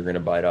how much we were going to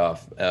bite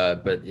off.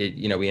 But it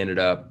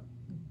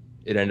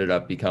ended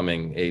up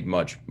becoming a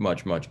much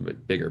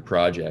bigger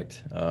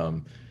project.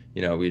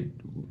 We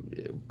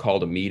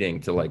called a meeting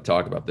to like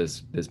talk about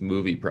this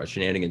movie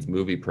Shenanigans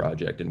movie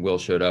project, and Will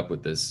showed up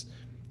with this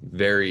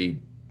very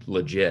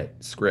legit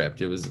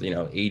script. It was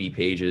 80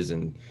 pages,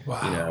 and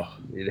wow.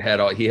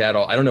 He had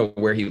all I don't know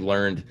where he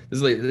learned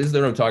this is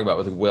what I'm talking about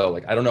with Will.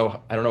 Like I don't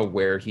know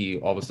where he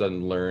all of a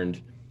sudden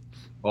learned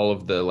all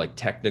of the like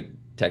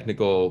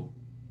technical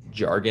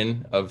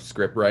jargon of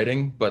script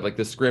writing, but like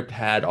the script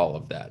had all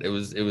of that. It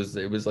was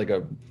like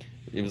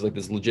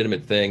this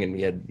legitimate thing, and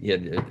he had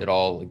it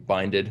all like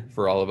binded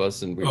for all of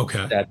us, and we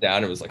sat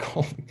down. It was like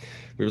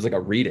it was like a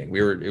reading.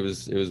 It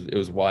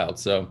was wild.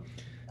 So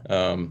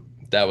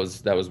that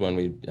was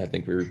when I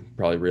think we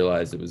probably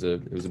realized it was a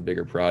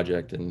bigger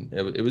project, and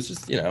it was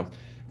just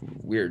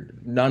weird.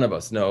 None of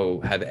us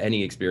have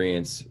any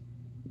experience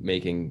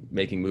making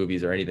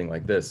movies or anything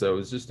like this, so it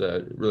was just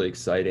a really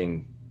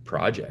exciting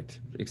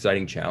project,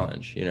 exciting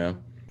challenge,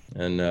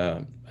 and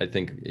I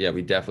think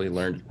we definitely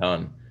learned a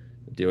ton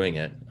doing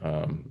it,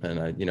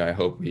 and I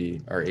hope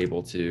we are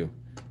able to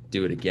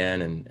do it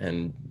again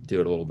and do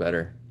it a little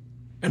better.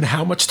 And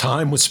how much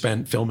time was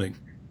spent filming?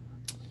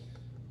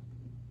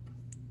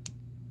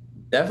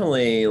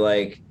 Definitely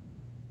like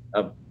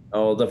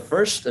the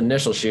first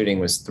initial shooting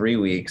was 3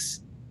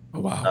 weeks.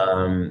 Oh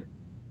wow.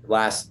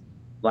 Last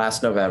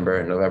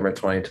November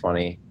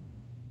 2020,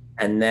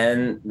 and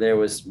then there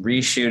was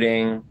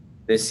reshooting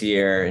this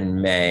year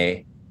in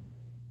May.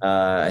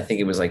 I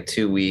think it was like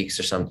 2 weeks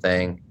or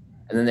something.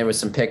 And then there was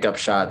some pickup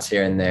shots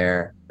here and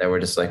there that were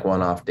just like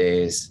one-off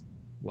days.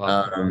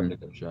 Wow,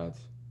 pickup shots.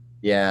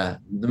 Yeah,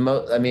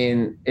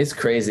 it's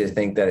crazy to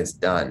think that it's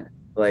done.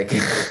 Like,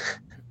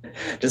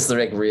 just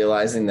like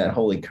realizing that,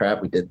 holy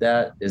crap, we did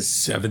that is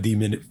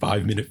 70-minute,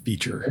 5-minute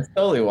feature. It's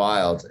totally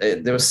wild.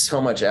 There was so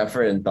much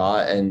effort and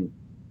thought, and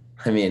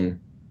it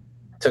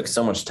took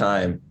so much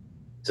time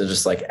to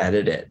just like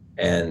edit it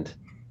and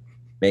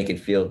make it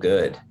feel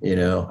good.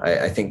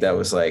 I think that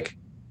was like.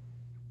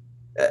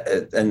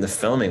 And the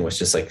filming was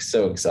just like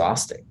so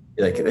exhausting,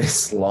 like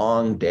this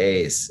long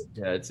days.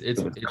 Yeah, it's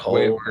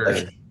way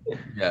harder.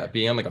 Yeah,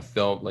 being on like a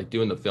film, like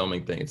doing the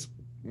filming thing, it's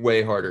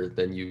way harder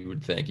than you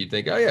would think. You'd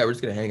think, oh yeah, we're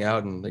just gonna hang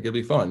out and like it'll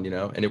be fun,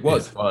 and it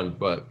was fun,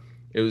 but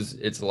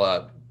it's a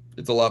lot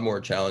more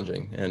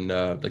challenging. And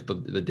like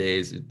the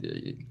days,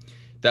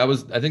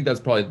 I think that's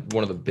probably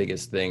one of the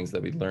biggest things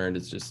that we learned.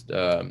 Is just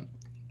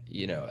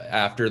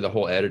after the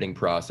whole editing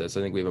process,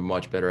 I think we have a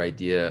much better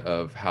idea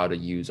of how to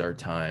use our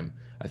time.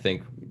 I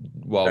think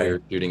while we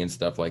were shooting and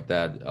stuff like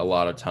that, a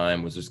lot of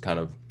time was just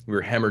we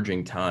were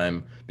hemorrhaging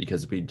time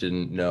because we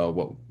didn't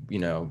know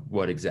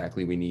what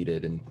exactly we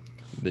needed and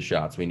the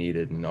shots we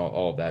needed and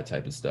all of that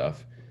type of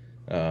stuff.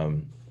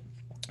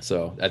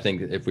 So I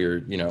think if we were,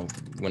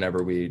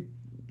 whenever we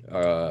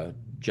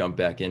jump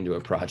back into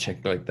a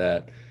project like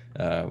that,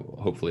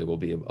 hopefully we'll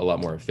be a lot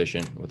more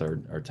efficient with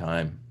our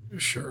time.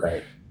 Sure.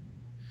 Right.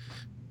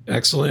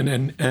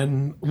 Excellent.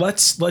 And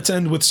let's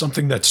end with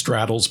something that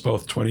straddles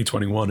both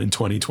 2021 and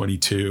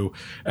 2022,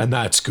 and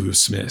that's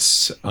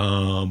Goosemas.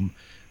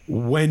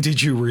 When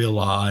did you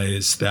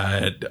realize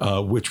that,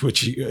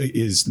 which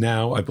is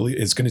now, I believe,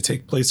 is going to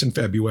take place in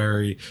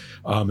February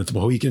at the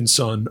Mohegan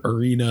Sun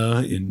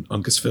Arena in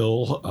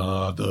Uncasville,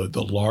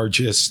 the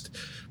largest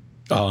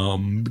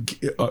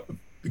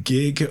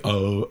gig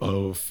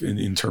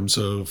in terms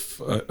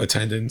of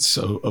attendance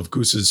of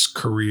Goose's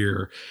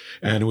career,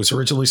 and it was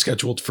originally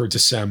scheduled for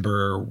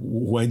December.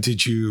 When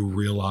did you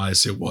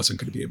realize it wasn't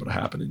going to be able to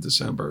happen in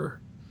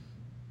December?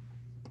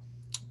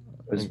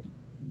 It was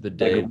the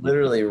day, like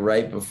literally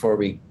right before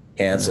we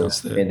canceled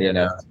the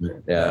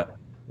announcement. Yeah,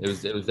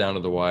 it was down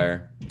to the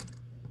wire.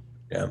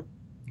 Yeah,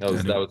 that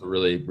was a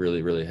really,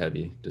 really, really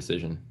heavy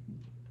decision.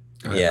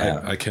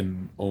 I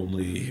can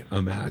only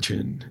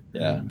imagine.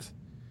 Yeah.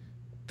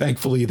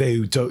 Thankfully, they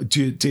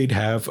did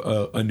have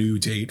a new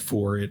date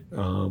for it.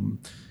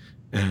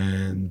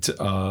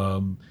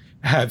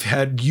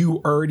 Had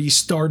you already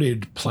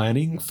started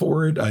planning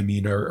for it? I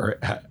mean,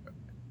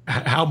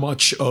 how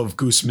much of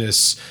Goose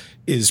Miss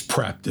is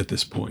prepped at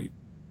this point?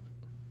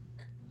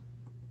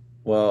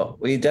 Well,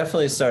 we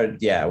definitely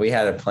started. Yeah, we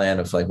had a plan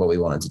of like what we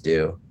wanted to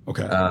do.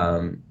 Okay.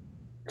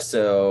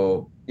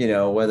 So,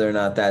 whether or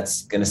not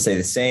that's going to stay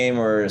the same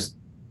or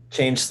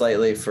change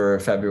slightly for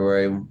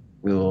February,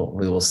 we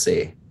will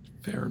see.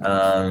 Fair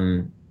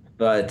enough.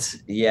 But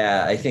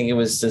yeah, I think it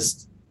was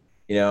just,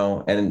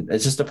 and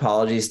it's just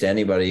apologies to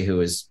anybody who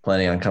was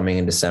planning on coming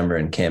in December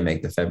and can't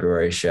make the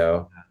February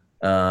show.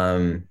 We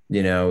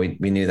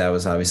knew that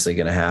was obviously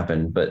going to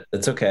happen, but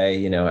it's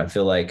okay. I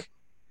feel like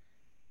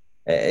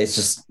it's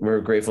just,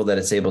 we're grateful that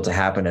it's able to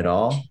happen at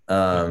all.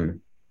 I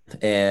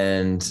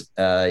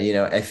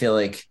feel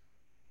like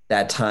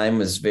that time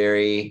was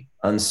very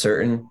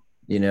uncertain.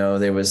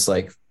 There was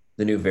like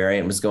the new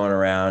variant was going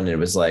around, and it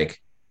was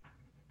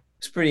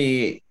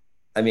pretty,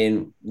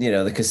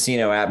 the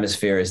casino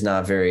atmosphere is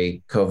not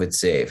very COVID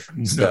safe.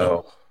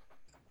 No.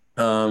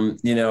 So,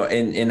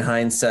 in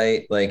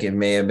hindsight, like it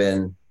may have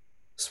been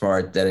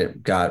smart that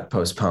it got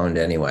postponed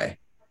anyway,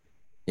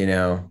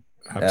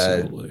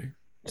 Absolutely.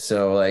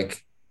 So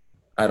like,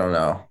 I don't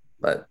know,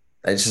 but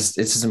it's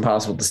just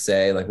impossible to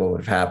say like what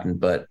would have happened.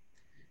 But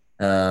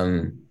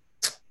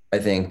I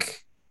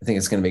think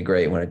it's going to be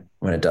great when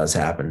it does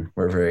happen.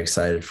 We're very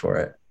excited for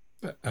it.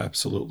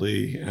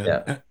 Absolutely.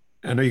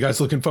 And are you guys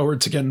looking forward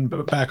to getting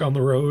back on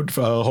the road,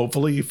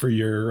 hopefully for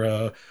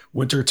your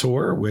winter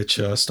tour, which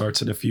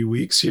starts in a few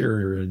weeks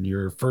here, and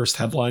your first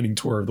headlining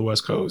tour of the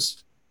West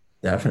Coast?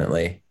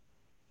 Definitely.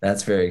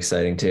 That's very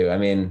exciting too. I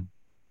mean,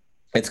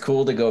 it's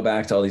cool to go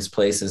back to all these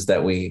places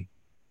that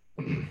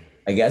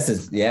I guess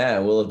it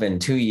will have been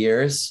 2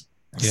 years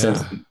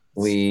since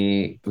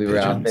we were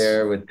out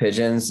there with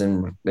Pigeons,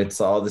 and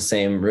it's all the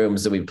same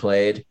rooms that we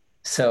played.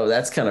 So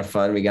that's kind of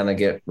fun. We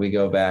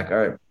go back. All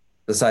right.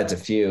 Besides a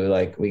few,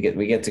 like we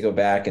get to go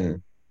back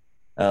and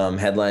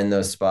headline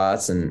those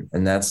spots, and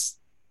that's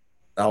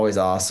always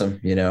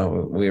awesome.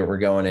 We're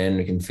going in,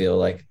 we can feel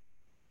like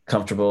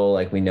comfortable,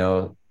 like we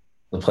know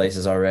the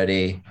places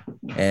already,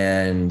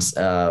 and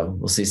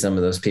we'll see some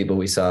of those people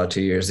we saw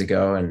 2 years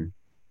ago,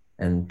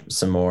 and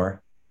some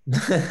more,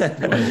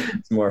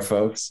 some more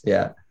folks.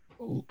 Yeah.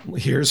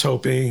 Here's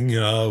hoping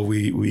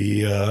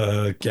we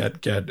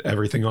get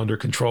everything under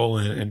control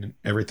and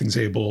everything's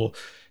able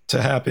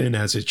to happen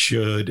as it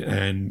should.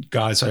 And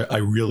guys, I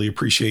really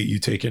appreciate you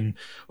taking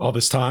all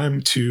this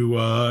time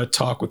to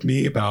talk with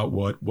me about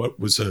what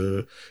was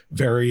a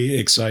very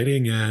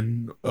exciting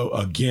and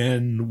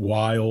again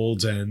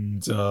wild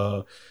and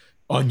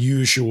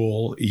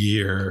unusual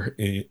year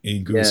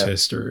in Goose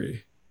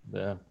history.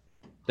 Yeah.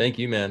 Thank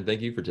you, man.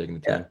 Thank you for taking the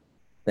time. Yeah.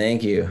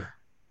 Thank you.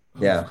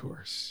 Of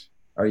course.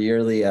 Our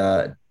yearly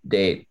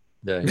date.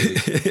 Yeah,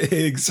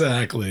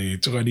 exactly.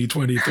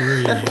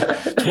 2023.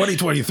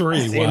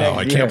 2023. Wow.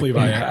 I can't believe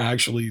I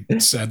actually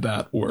said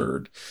that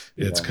word.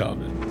 It's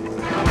coming.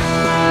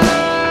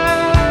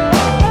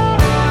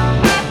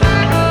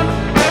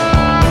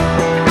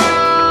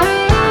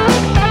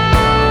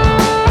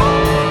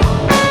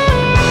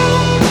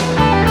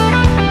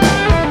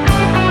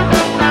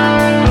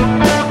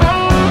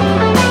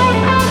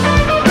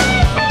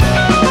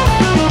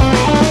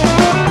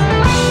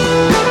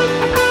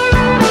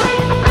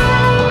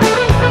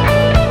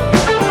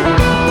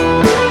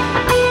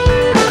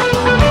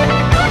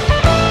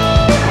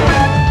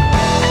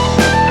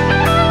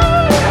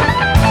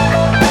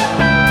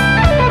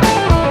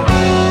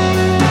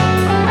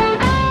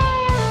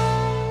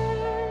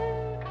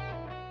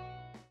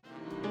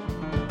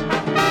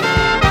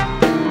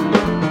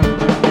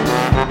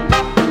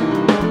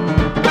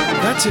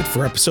 That's it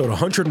for episode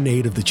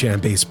 108 of the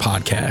JamBase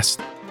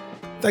Podcast.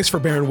 Thanks for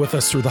bearing with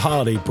us through the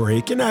holiday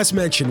break, and as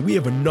mentioned, we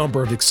have a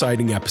number of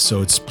exciting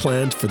episodes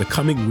planned for the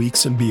coming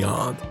weeks and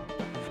beyond.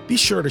 Be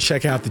sure to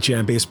check out the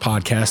JamBase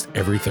Podcast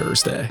every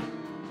Thursday.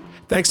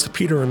 Thanks to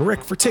Peter and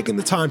Rick for taking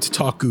the time to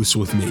talk Goose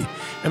with me,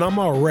 and I'm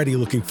already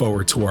looking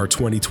forward to our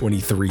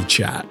 2023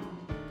 chat.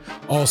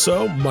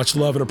 Also, much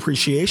love and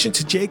appreciation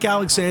to Jake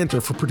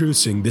Alexander for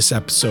producing this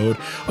episode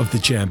of the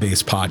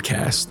JamBase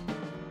Podcast.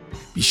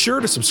 Be sure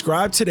to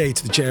subscribe today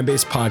to the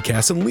JamBase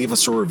Podcast and leave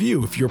us a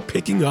review if you're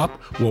picking up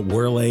what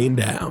we're laying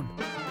down.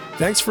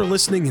 Thanks for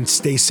listening and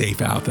stay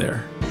safe out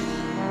there.